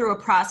taking them through a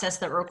process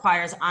that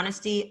requires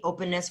honesty,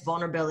 openness,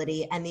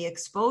 vulnerability, and the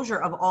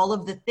exposure of all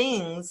of the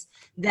things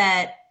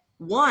that,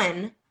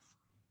 one,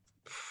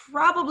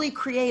 probably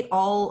create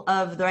all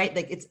of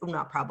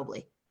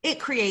the, it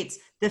creates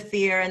the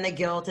fear and the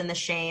guilt and the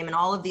shame and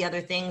all of the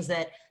other things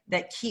that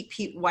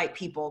keep white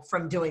people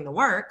from doing the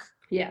work.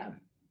 Yeah.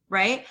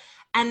 Right.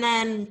 And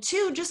then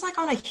two, just like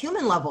on a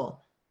human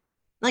level,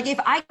 like if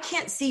I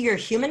can't see your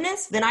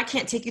humanness, then I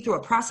can't take you through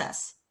a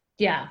process.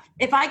 Yeah.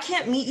 If I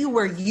can't meet you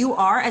where you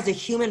are as a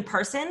human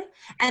person,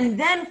 and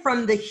then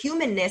from the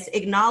humanness,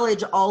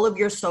 acknowledge all of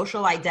your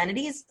social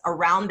identities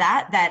around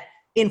that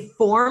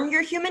inform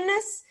your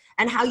humanness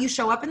and how you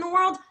show up in the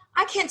world,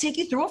 I can't take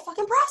you through a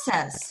fucking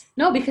process.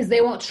 No, because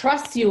they won't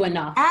trust you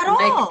enough. At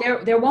all.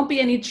 There won't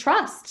be any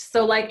trust.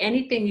 So like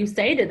anything you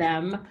say to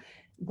them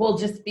will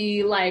just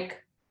be like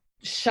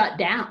shut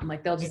down.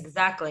 Like they'll just.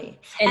 Exactly.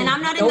 And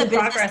I'm not in the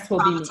business of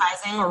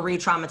traumatizing or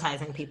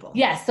re-traumatizing people.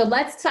 Yes. Yeah, so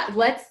let's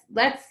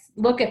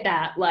look at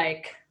that.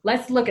 Like,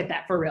 let's look at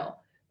that for real.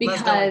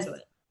 Because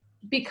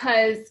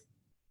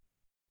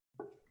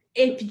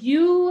if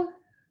you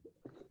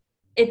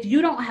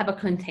don't have a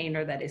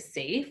container that is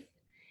safe,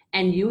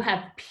 and you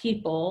have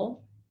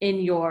people in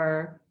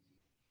your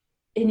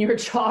in your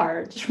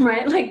charge,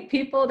 right? Like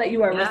people that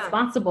you are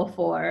responsible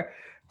for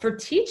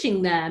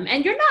teaching them.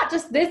 And you're not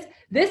just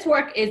this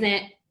work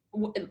isn't,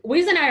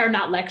 Weez and I are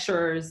not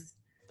lecturers.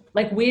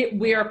 Like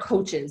we are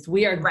coaches.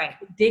 We are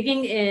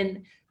digging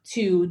in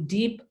to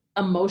deep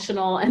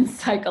emotional and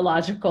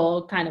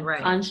psychological kind of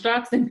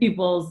constructs in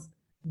people's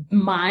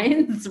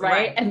minds,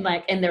 right? And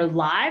like in their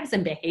lives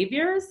and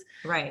behaviors,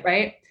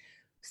 right?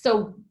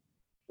 So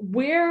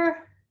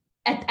we're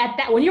at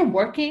that, when you're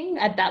working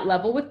at that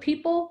level with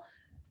people,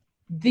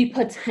 the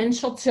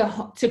potential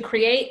to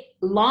create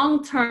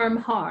long-term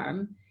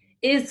harm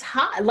is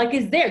high, like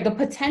is there. The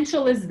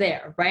potential is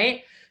there,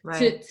 right?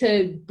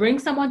 To bring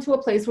someone to a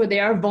place where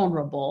they are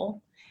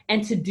vulnerable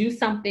and to do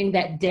something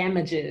that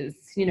damages,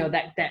 you know,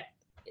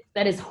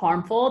 that is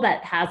harmful,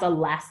 that has a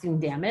lasting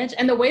damage.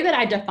 And the way that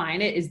I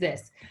define it is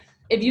this: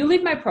 if you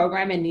leave my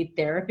program and need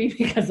therapy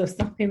because of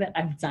something that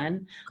I've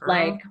done,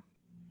 like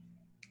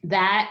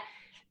that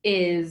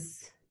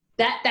is,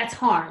 that's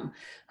harm.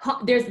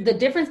 There's the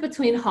difference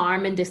between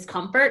harm and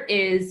discomfort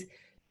is,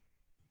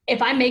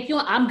 if I'm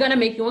going to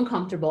make you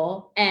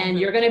uncomfortable, and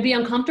you're going to be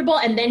uncomfortable,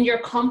 and then your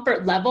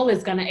comfort level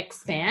is going to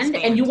expand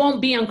and you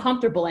won't be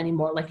uncomfortable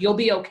anymore. Like you'll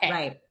be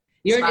okay.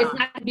 It's not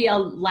going to be a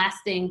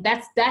lasting,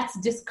 that's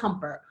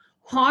discomfort.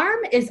 Harm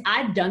is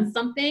I've done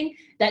something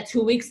that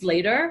 2 weeks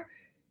later,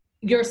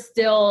 you're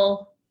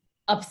still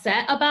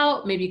upset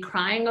about, maybe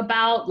crying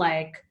about,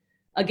 like,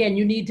 again,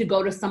 you need to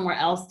go to somewhere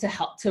else to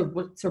help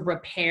to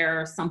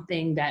repair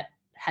something that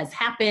has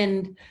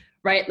happened,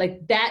 right?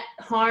 Like that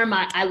harm,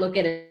 I look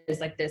at it as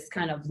like this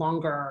kind of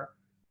longer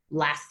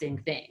lasting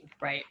thing,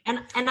 right?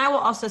 And I will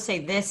also say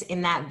this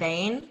in that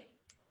vein: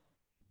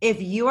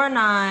 if you are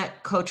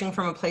not coaching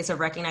from a place of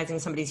recognizing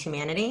somebody's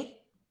humanity,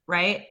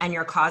 right, and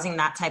you're causing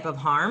that type of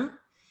harm,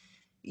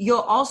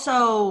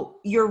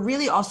 you're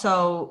really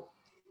also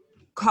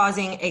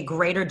causing a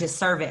greater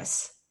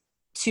disservice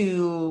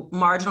to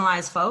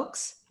marginalized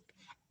folks,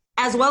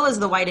 as well as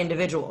the white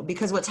individual.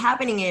 Because what's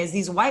happening is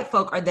these white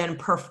folk are then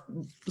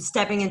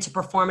stepping into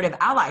performative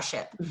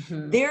allyship.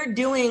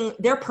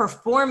 They're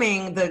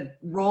performing the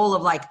role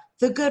of like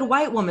the good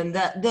white woman,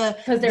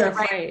 because they're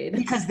afraid.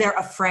 Because they're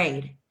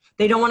afraid.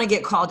 They don't want to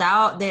get called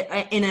out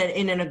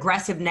in an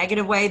aggressive,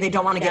 negative way. They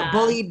don't want to get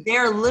bullied.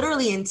 They're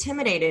literally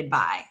intimidated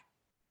by.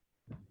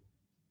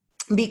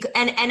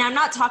 And I'm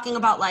not talking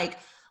about like,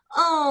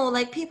 oh,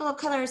 like people of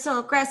color are so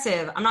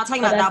aggressive. I'm not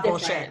talking about that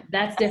bullshit.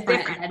 That's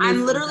different.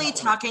 I'm literally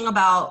talking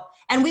about,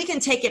 and we can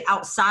take it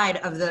outside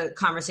of the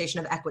conversation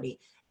of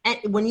equity. And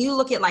when you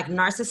look at like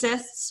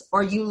narcissists,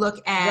 or you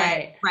look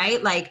at,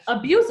 like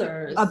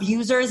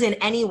abusers in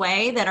any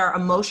way that are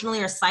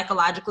emotionally or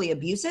psychologically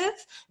abusive,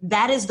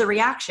 that is the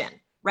reaction,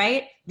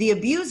 right? The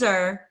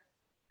abuser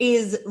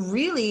is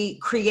really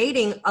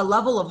creating a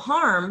level of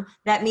harm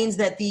that means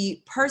that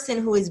the person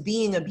who is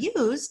being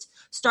abused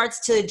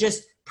starts to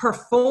just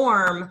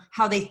perform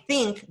how they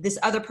think this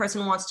other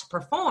person wants to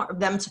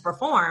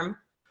perform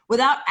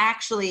without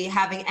actually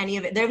having any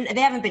of it.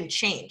 They haven't been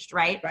changed,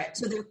 right?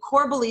 So their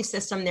core belief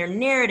system, their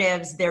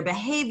narratives, their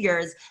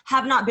behaviors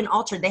have not been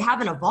altered. They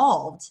haven't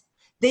evolved.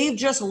 They've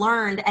just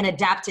learned and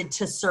adapted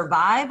to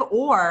survive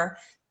or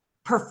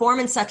perform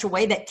in such a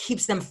way that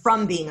keeps them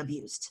from being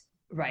abused.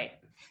 Right.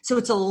 So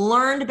it's a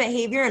learned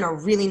behavior in a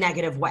really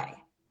negative way.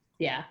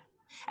 Yeah.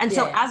 And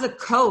so as a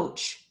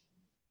coach,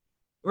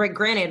 right,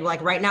 granted,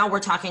 like right now we're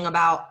talking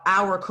about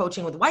our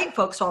coaching with white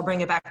folks, so I'll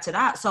bring it back to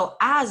that. So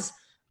as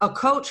a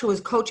coach who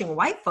is coaching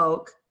white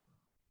folk,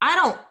 I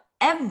don't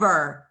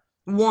ever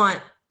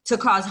want to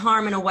cause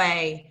harm in a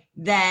way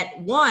that,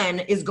 one,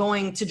 is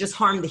going to just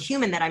harm the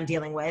human that I'm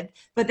dealing with,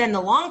 but then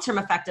the long-term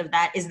effect of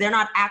that is they're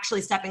not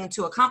actually stepping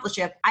into accomplish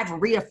it. I've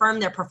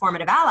reaffirmed their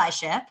performative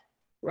allyship.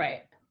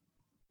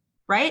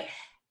 Right?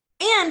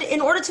 And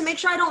in order to make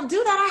sure I don't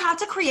do that, I have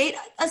to create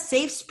a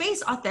safe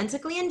space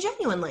authentically and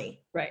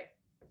genuinely. Right.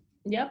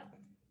 Yep.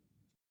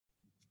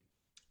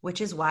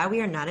 Which is why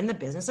we are not in the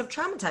business of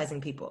traumatizing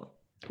people.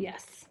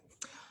 Yes.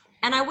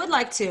 And I would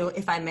like to,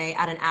 if I may,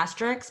 add an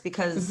asterisk,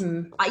 because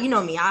you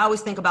know me, I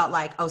always think about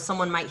like, oh,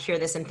 someone might hear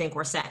this and think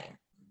we're saying.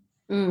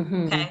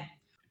 Okay.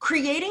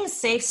 Creating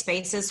safe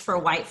spaces for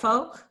white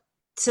folk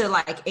to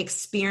like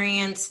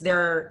experience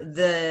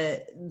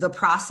the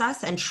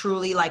process and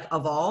truly like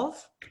evolve.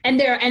 And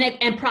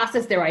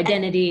process their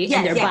identity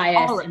and their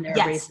bias and their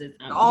racism.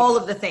 All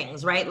of the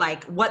things, right?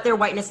 Like what their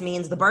whiteness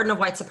means, the burden of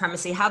white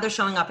supremacy, how they're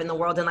showing up in the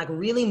world, and like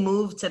really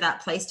move to that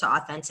place to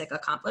authentic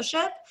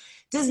accomplishment.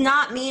 Does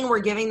not mean we're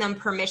giving them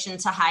permission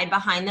to hide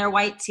behind their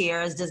white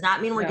tears. Does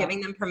not mean we're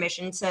giving them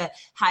permission to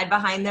hide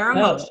behind their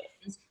emotions,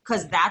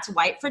 because that's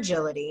white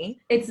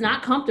fragility. It's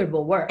not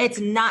comfortable work. It's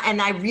not.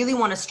 And I really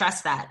want to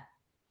stress that,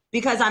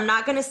 because I'm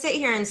not going to sit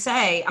here and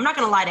say, I'm not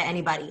going to lie to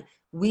anybody.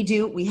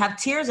 We have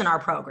tears in our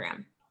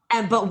program.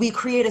 But we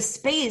create a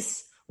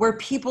space where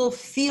people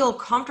feel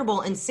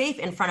comfortable and safe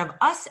in front of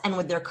us and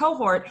with their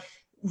cohort,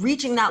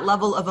 reaching that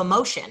level of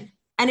emotion.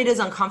 And it is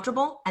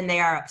uncomfortable, and they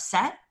are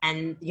upset.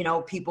 And, you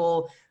know,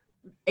 people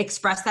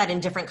express that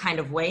in different kind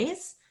of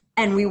ways,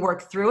 and we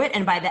work through it.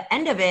 And by the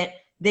end of it,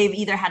 they've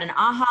either had an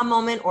aha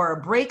moment or a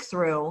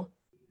breakthrough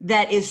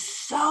that is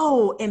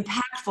so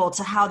impactful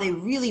to how they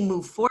really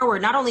move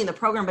forward, not only in the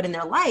program, but in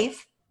their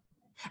life.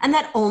 And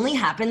that only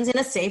happens in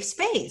a safe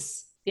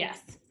space. Yes.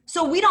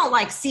 So we don't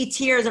like see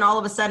tears and all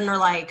of a sudden are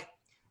like,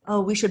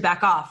 oh, we should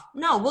back off.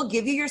 No, we'll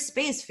give you your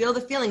space, feel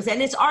the feelings.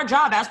 And it's our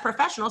job as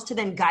professionals to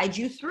then guide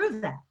you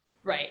through that.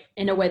 Right.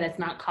 In a way that's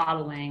not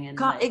coddling. And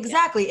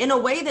exactly. In a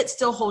way that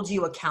still holds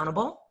you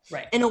accountable.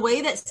 Right. In a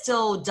way that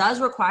still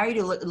does require you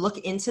to look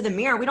into the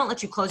mirror. We don't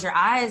let you close your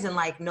eyes and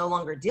like no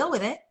longer deal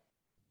with it.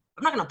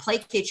 I'm not going to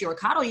placate you or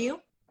coddle you.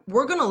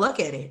 We're going to look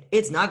at it.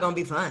 It's not going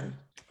to be fun.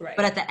 Right.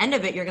 But at the end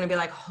of it, you're going to be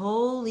like,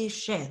 holy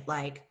shit,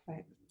 like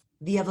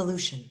the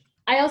evolution.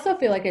 I also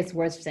feel like it's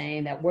worth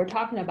saying that we're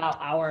talking about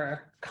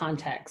our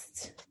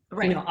context.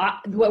 Right. You know,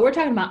 what we're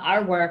talking about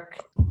our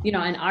work, you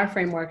know, and our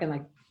framework and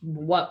like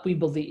what we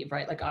believe,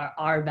 right? Like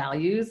our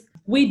values.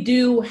 We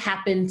do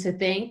happen to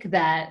think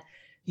that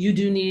you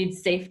do need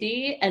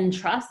safety and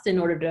trust in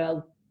order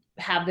to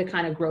have the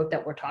kind of growth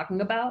that we're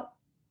talking about.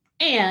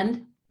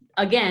 And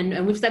again,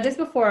 and we've said this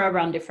before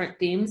around different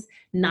themes,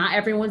 not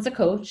everyone's a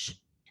coach.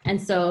 And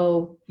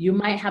so you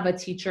might have a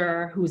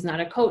teacher who's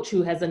not a coach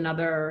who has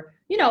another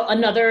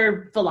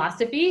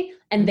philosophy,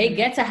 and they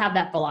get to have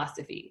that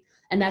philosophy,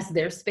 and that's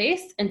their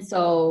space. And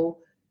so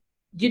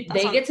they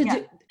get to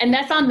do, and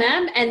that's on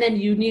them. And then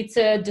you need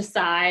to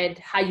decide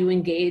how you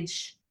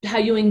engage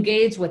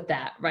with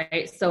that.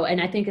 Right. So, and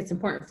I think it's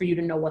important for you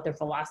to know what their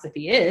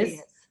philosophy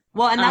is.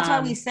 Well, and that's why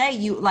we say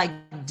you like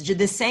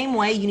the same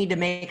way you need to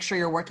make sure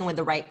you're working with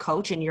the right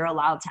coach, and you're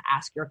allowed to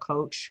ask your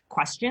coach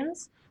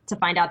questions to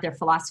find out their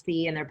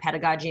philosophy and their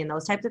pedagogy and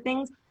those types of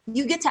things.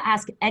 You get to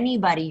ask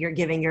anybody you're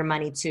giving your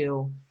money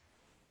to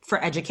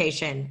for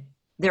education,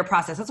 their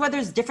process. That's why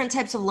there's different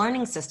types of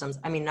learning systems.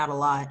 I mean, not a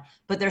lot,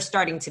 but they're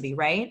starting to be,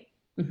 right?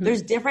 Mm-hmm.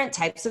 There's different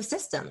types of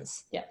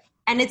systems. Yeah.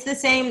 And it's the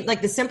same,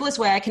 like the simplest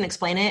way I can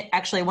explain it.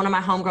 Actually, one of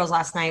my homegirls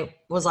last night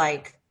was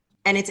like,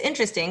 and it's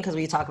interesting because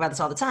we talk about this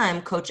all the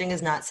time. Coaching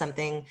is not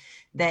something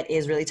that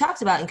is really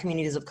talked about in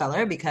communities of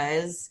color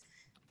because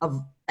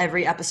of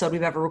every episode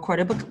we've ever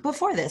recorded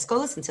before this. Go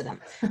listen to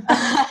them.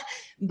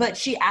 But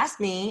she asked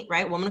me,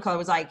 right, woman of color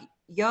was like,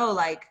 yo,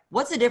 like,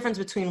 what's the difference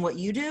between what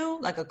you do,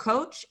 like a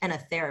coach and a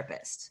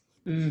therapist?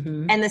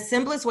 Mm-hmm. And the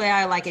simplest way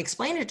I like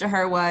explained it to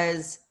her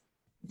was,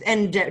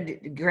 and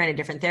granted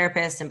different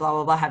therapists and blah,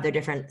 blah, blah have their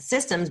different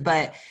systems,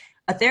 but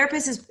a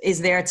therapist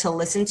is there to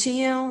listen to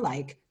you.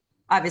 Like,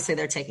 obviously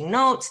they're taking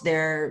notes.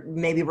 They're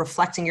maybe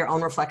reflecting your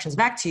own reflections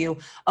back to you.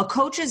 A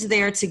coach is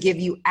there to give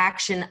you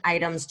action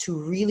items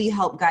to really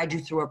help guide you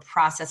through a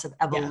process of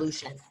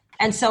evolution. Yeah.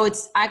 And so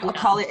I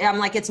call it, I'm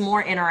like, it's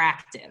more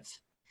interactive.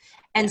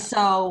 And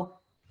so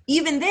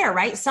even there,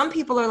 right? Some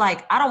people are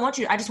like, I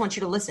just want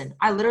you to listen.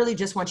 I literally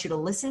just want you to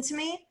listen to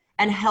me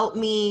and help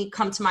me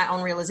come to my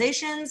own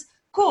realizations.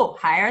 Cool.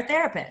 Hire a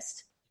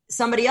therapist.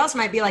 Somebody else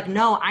might be like,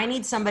 no, I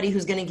need somebody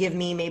who's going to give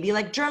me maybe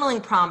like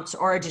journaling prompts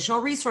or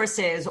additional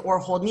researces or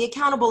hold me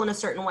accountable in a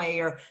certain way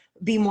or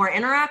be more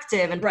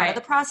interactive and part of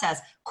the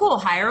process. Cool.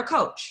 Hire a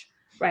coach.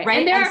 Right.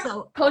 And there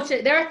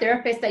are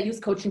therapists that use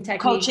coaching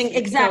techniques.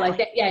 Exactly. So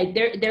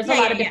like there's a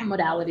lot of different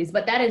modalities,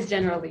 but that is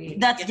generally.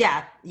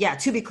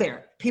 To be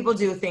clear, people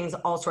do things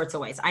all sorts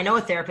of ways. I know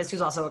a therapist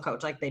who's also a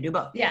coach, like they do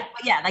both. Yeah.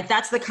 But like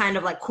that's the kind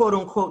of like quote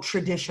unquote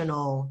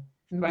traditional,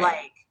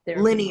 like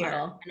therapy linear.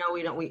 Model.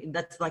 No,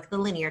 that's like the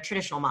linear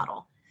traditional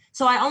model.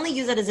 So I only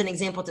use it as an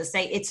example to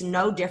say it's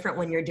no different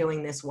when you're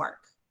doing this work.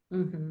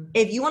 Mm-hmm.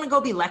 If you want to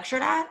go be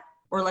lectured at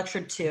or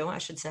lectured to, I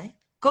should say,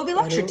 go be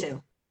lectured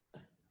to.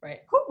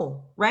 Right.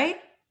 Cool. Right.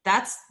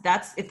 That's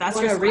if that's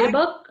you want to read a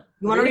book.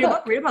 You want to read a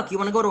book. Read a book. You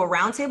want to go to a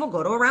round table.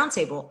 Go to a round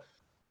table.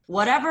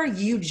 Whatever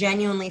you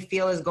genuinely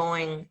feel is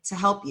going to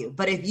help you.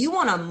 But if you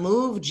want to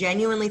move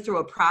genuinely through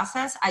a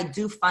process, I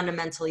do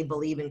fundamentally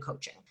believe in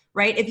coaching.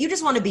 Right. If you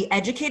just want to be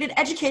educated,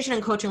 education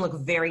and coaching look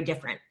very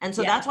different. And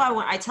so that's why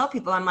when I tell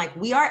people, I'm like,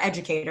 we are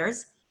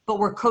educators, but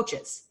we're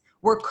coaches.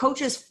 We're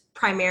coaches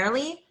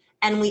primarily,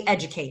 and we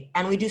educate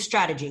and we do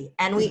strategy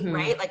and we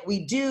right like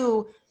we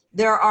do.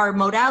 There are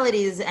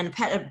modalities and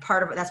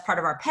that's part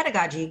of our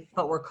pedagogy,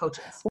 but we're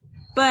coaches.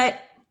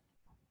 But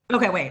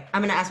okay, wait,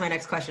 I'm going to ask my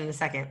next question in a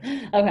second.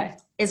 Okay.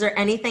 Is there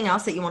anything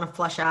else that you want to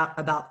flesh out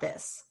about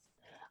this?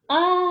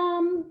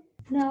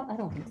 No, I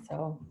don't think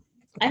so.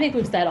 I think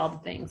we've said all the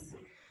things.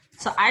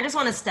 So I just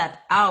want to step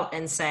out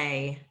and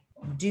say,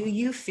 do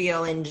you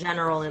feel in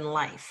general in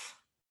life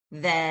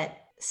that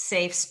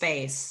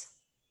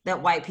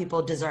white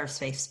people deserve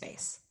safe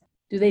space?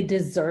 Do they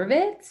deserve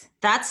it?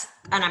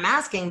 And I'm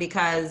asking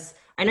because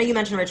I know you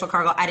mentioned Rachel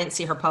Cargle. I didn't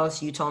see her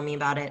post. You told me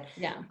about it.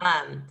 Yeah.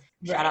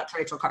 Shout out to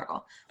Rachel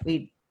Cargle.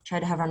 We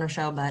tried to have her on our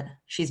show, but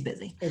she's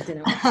busy. It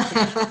didn't work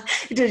out.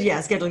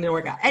 Scheduling didn't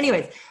work out.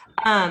 Anyways,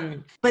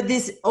 but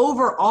this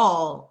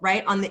overall,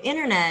 right, on the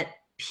internet,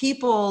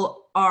 people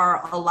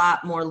are a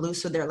lot more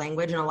loose with their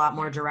language and a lot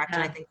more direct,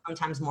 and I think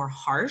sometimes more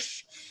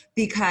harsh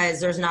because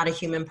there's not a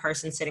human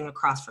person sitting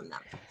across from them.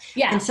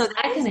 Yeah. And so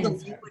that is the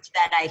language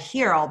that I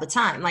hear all the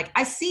time. Like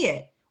I see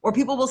it, or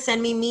people will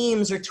send me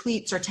memes or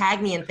tweets or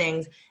tag me in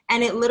things,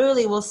 and it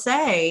literally will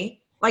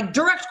say, like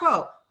direct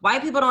quote,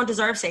 white people don't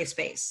deserve safe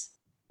space.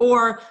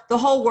 or the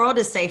whole world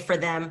is safe for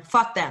them.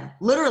 Fuck them.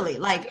 Literally.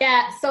 Like,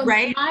 yeah. So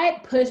right? my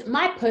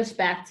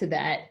pushback to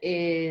that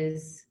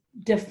is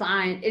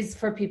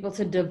for people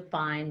to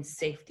define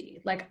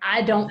safety. Like,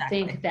 I don't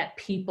think that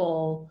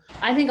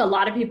I think a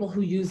lot of people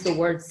who use the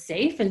word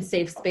safe and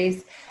safe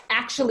space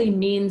actually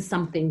mean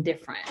something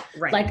different.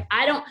 Right.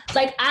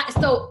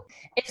 So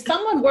if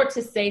someone were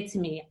to say to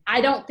me,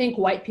 I don't think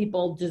white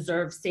people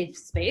deserve safe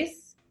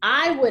space,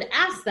 I would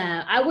ask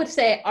them, I would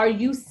say, are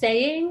you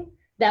saying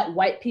that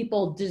white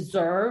people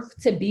deserve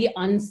to be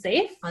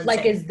unsafe?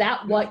 Like, is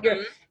that what you're,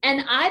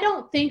 and I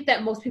don't think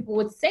that most people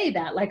would say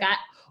that. Like,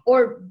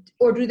 or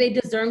do they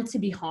deserve to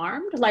be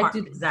harmed? Like,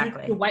 do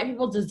white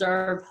people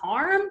deserve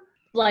harm?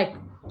 Like,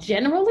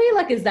 generally,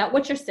 like, is that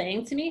what you're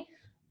saying to me?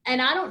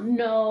 And I don't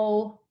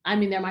know. I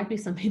mean, there might be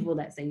some people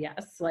that say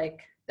yes.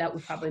 Like, that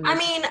would probably. I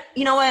mean,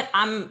 you know what?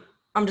 I'm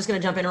just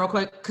going to jump in real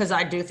quick because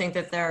I do think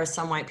that there are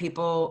some white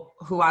people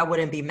who I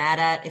wouldn't be mad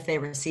at if they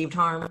received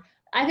harm.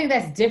 I think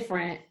that's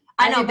different.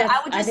 I know, but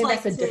I think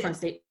that's a different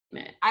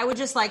statement. I would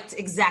just like to,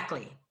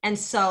 exactly. And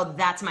so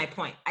that's my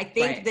point. I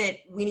think that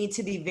we need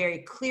to be very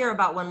clear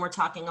about when we're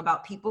talking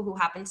about people who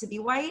happen to be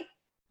white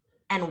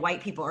and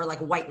white people, or like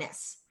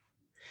whiteness,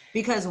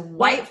 because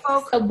white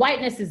folk. So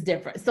whiteness is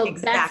different. So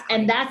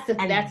exactly. that's the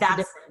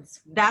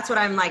difference. That's what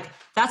I'm like.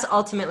 That's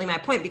ultimately my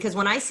point, because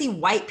when I see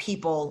white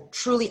people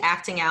truly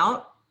acting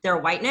out their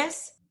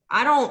whiteness,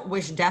 I don't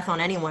wish death on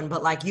anyone,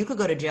 but like, you could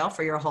go to jail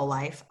for your whole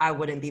life. I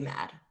wouldn't be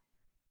mad.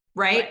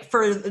 Right?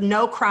 For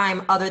no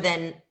crime other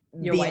than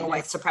being a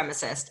white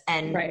supremacist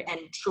and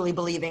truly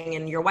believing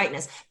in your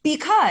whiteness,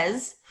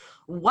 because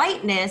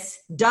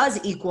whiteness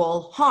does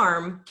equal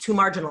harm to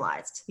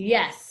marginalized.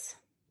 Yes.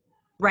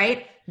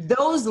 Right?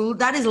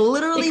 That is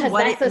literally because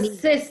what that's a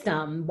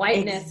system.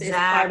 Whiteness is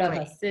part of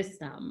a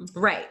system.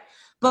 Right.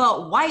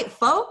 But white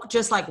folk,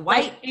 just like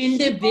white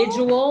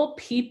individual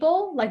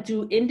people, like,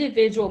 do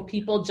individual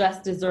people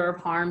just deserve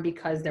harm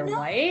because they're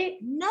white?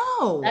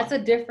 No. That's a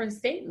different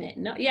statement.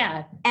 No,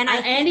 yeah. And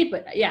I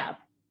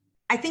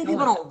think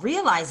people don't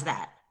realize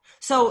that.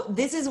 So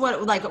this is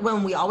what, like,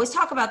 when we always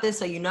talk about this,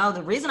 so you know,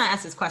 the reason I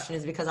asked this question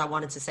is because I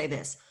wanted to say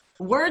this.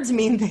 Words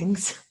mean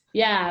things.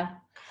 Yeah.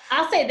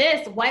 I'll say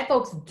this. White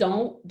folks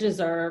don't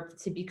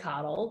deserve to be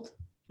coddled.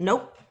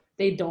 Nope.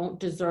 They don't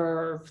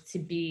deserve to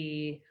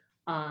be,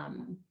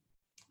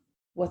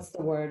 what's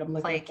the word I'm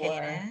looking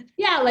for?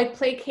 Yeah, like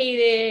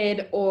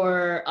placated,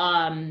 or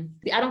I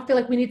don't feel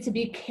like we need to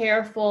be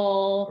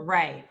careful.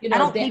 Right. You know, I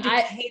don't need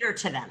to cater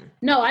to them.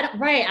 No, I don't.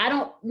 Right. I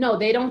don't. No,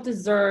 they don't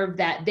deserve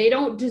that. They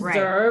don't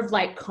deserve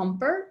like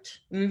comfort.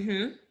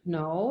 Mm-hmm.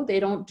 No, they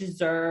don't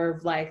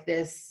deserve like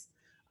this,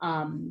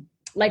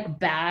 like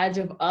badge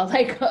of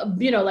like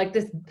like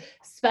this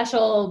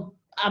special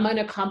I'm an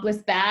accomplice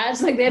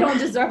badge. Like, they don't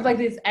deserve like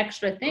these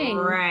extra things.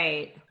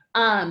 Right.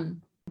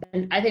 And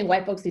I think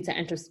white folks need to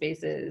enter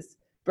spaces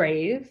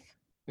brave,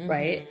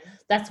 right?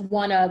 That's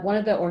one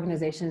of the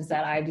organizations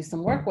that I do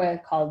some work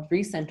with called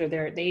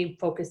Recenter. They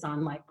focus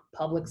on like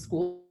public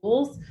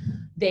schools.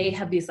 They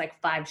have these like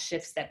 5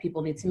 shifts that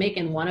people need to make.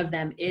 And one of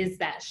them is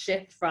that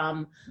shift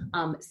from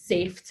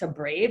safe to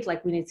brave.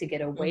 Like, we need to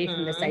get away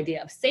from this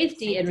idea of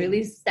safety and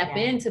really step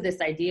into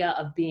this idea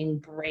of being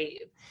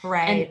brave.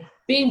 Right. And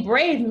being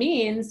brave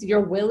means you're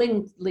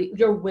willing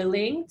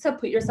to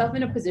put yourself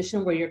in a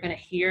position where you're going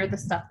to hear the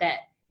stuff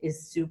that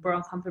is super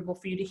uncomfortable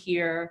for you to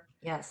hear.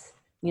 Yes.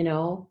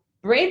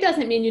 Brave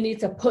doesn't mean you need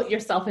to put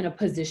yourself in a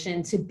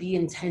position to be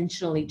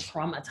intentionally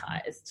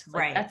traumatized.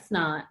 Like,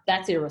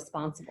 that's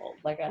irresponsible.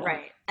 Like,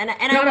 right. And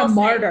not a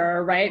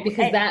martyr, right?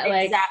 Because that,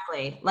 like,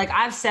 exactly. Like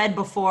I've said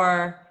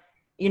before,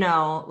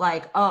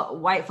 like, oh,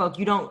 white folk,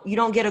 you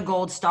don't get a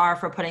gold star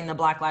for putting the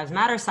Black Lives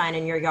Matter sign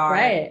in your yard.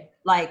 Right.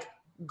 Like,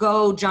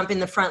 go jump in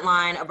the front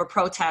line of a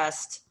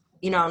protest,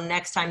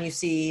 next time you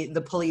see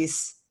the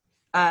police,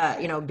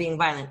 being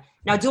violent.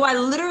 Now, do I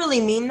literally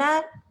mean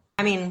that?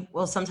 I mean,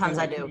 well, sometimes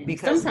I do,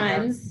 because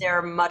sometimes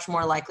they're much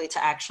more likely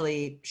to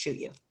actually shoot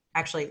you.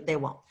 Actually, they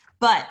won't.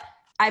 But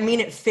I mean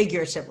it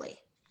figuratively.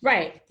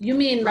 Right. You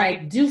mean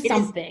like do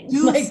something.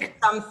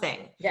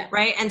 Something. Yeah.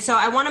 Right. And so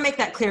I want to make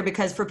that clear,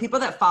 because for people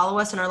that follow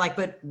us and are like,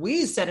 but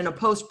we said in a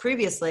post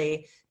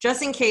previously,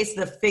 just in case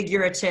the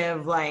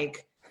figurative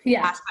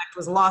aspect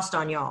was lost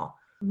on y'all.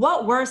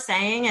 What we're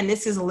saying, and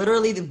this is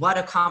literally what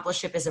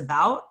Accomplishship is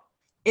about,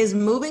 is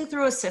moving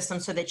through a system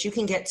so that you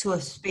can get to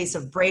a space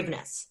of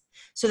braveness,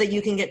 so that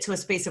you can get to a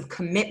space of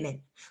commitment,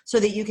 so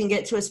that you can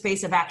get to a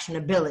space of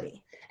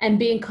actionability. And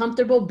being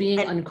comfortable being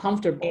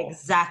uncomfortable.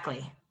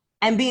 Exactly.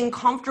 And being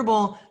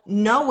comfortable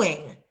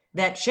knowing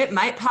that shit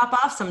might pop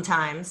off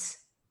sometimes.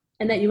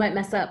 And that you might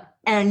mess up.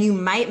 And you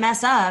might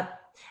mess up.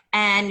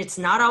 And it's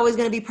not always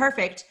going to be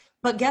perfect.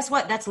 But guess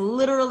what? That's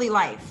literally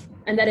life.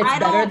 And that it's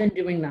better than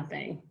doing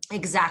nothing.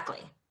 Exactly.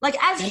 Like,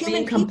 as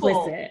human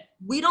people,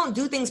 we don't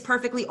do things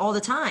perfectly all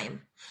the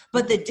time.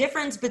 But the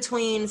difference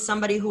between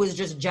somebody who is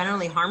just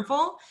generally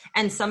harmful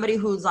and somebody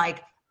who's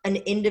like an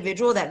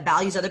individual that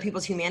values other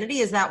people's humanity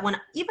is that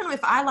even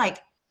if I like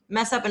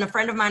mess up and a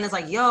friend of mine is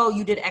like, yo,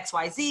 you did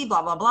XYZ,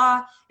 blah, blah,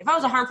 blah. If I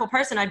was a harmful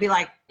person, I'd be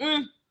like,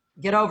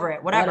 get over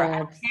it, whatever. I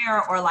don't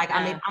care. Or like,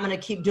 I'm going to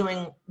keep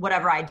doing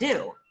whatever I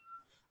do.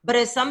 But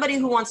as somebody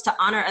who wants to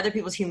honor other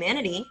people's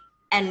humanity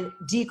and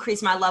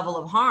decrease my level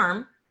of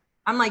harm,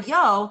 I'm like,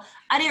 yo,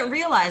 I didn't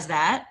realize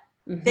that.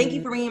 Thank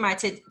you for bringing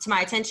to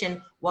my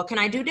attention. What can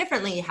I do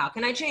differently? How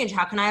can I change?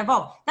 How can I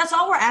evolve? That's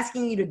all we're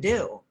asking you to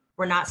do.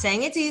 We're not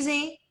saying it's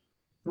easy.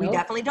 We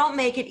definitely don't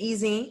make it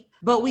easy,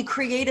 but we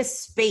create a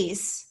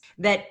space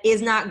that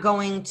is not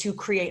going to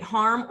create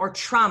harm or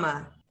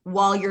trauma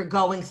while you're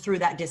going through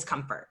that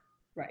discomfort.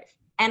 Right.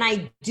 And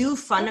I do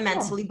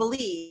fundamentally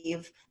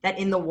believe that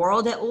in the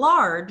world at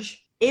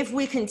large, if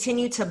we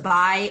continue to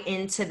buy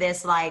into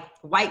this, like,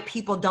 white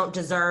people don't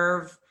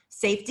deserve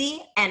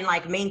safety and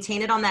like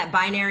maintain it on that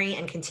binary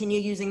and continue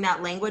using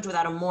that language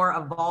without a more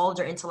evolved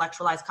or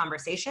intellectualized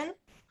conversation,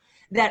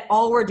 that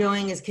all we're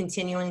doing is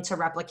continuing to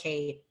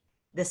replicate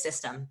the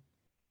system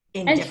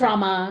and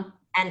trauma.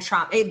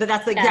 But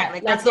that's exactly,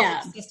 that's the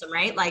whole system,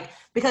 right? Like,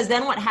 because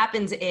then what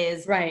happens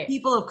is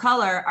people of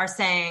color are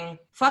saying,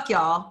 fuck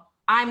y'all,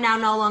 I'm now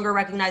no longer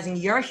recognizing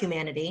your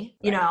humanity,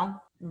 you know,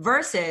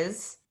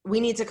 versus we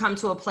need to come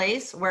to a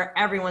place where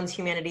everyone's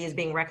humanity is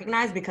being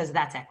recognized, because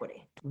that's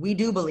equity. We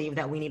do believe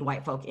that we need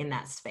white folk in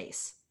that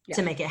space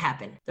to make it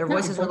happen. Their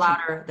voices are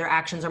louder, their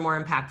actions are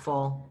more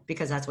impactful,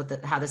 because that's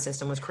what how the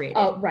system was created.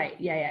 Oh, right.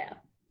 Yeah.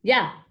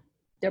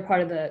 They're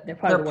part of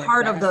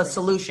the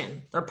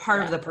solution. They're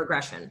part of the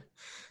progression.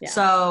 Yeah.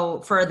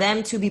 So for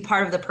them to be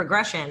part of the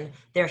progression,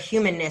 their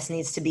humanness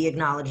needs to be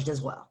acknowledged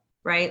as well,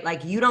 right?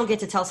 Like, you don't get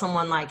to tell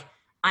someone like,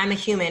 I'm a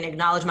human,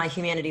 acknowledge my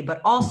humanity, but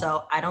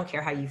also I don't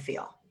care how you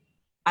feel.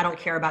 I don't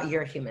care about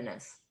your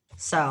humanness.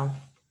 So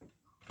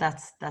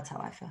that's how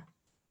I feel.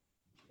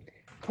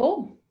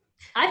 Cool.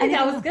 I think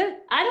that was good.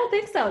 I don't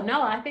think so.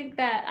 No, I think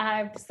that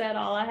I've said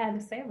all I had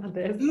to say about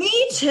this.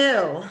 Me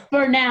too.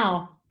 For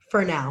now,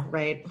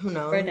 right? Who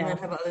knows? I might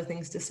have other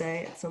things to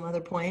say at some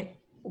other point.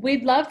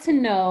 We'd love to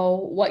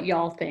know what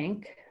y'all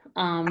think.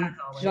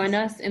 Join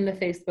us in the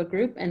Facebook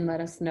group and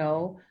let us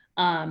know.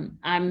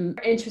 I'm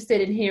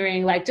interested in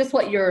hearing like just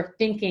what you're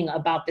thinking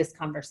about this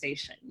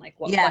conversation, like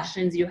what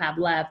questions you have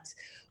left,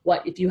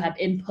 what if you have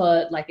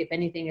input, like if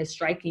anything is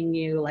striking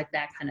you, like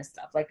that kind of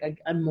stuff, like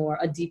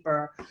a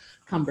deeper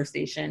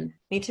conversation.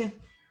 Me too.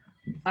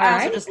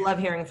 I also just love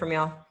hearing from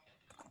y'all.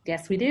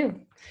 Yes, we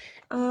do.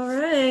 All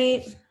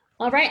right.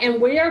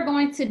 And we are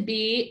going to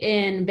be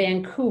in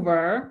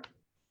Vancouver.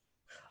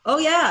 Oh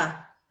yeah.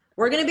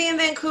 We're going to be in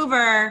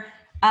Vancouver.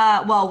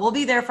 We'll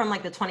be there from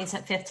like the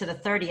 25th to the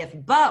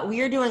 30th, but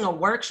we are doing a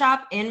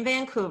workshop in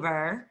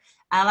Vancouver,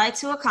 Ally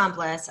to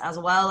Accomplice, as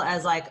well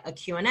as like a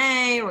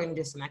Q&A. We're going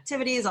to do some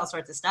activities, all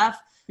sorts of stuff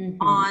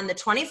on the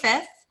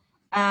 25th.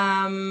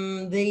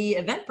 The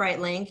Eventbrite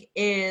link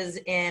is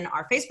in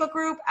our Facebook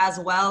group, as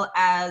well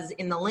as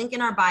in the link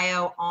in our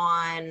bio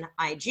on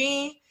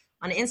IG,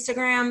 on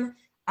Instagram.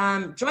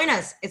 Join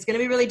us. It's going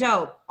to be really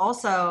dope.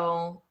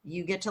 Also,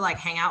 you get to like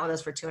hang out with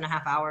us for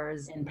 2.5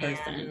 hours in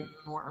person.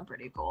 We're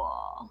pretty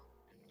cool.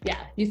 Yeah.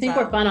 You think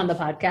we're fun on the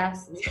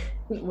podcast?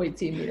 Wait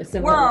till you meet us.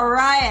 We're a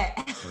riot.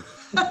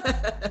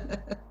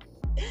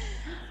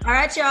 All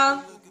right,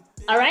 y'all.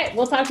 All right.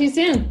 We'll talk to you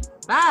soon.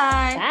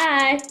 Bye.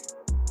 Bye.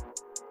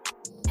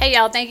 Hey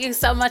y'all, thank you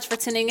so much for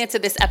tuning into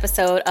this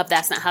episode of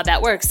That's Not How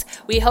That Works.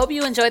 We hope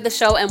you enjoyed the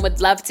show and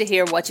would love to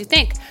hear what you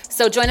think.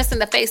 So join us in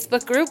the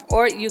Facebook group,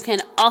 or you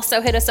can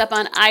also hit us up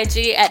on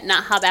IG at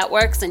Not How That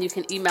Works, and you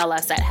can email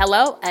us at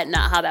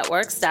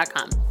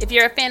hello@nothowthatworks.com. If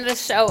you're a fan of the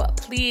show,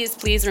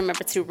 please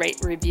remember to rate,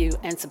 review,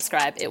 and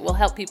subscribe. It will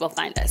help people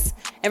find us.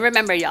 And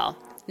remember y'all,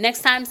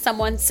 next time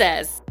someone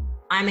says,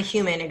 I'm a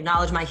human,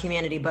 acknowledge my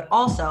humanity, but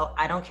also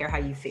I don't care how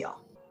you feel.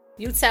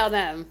 You tell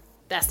them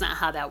that's not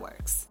how that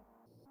works.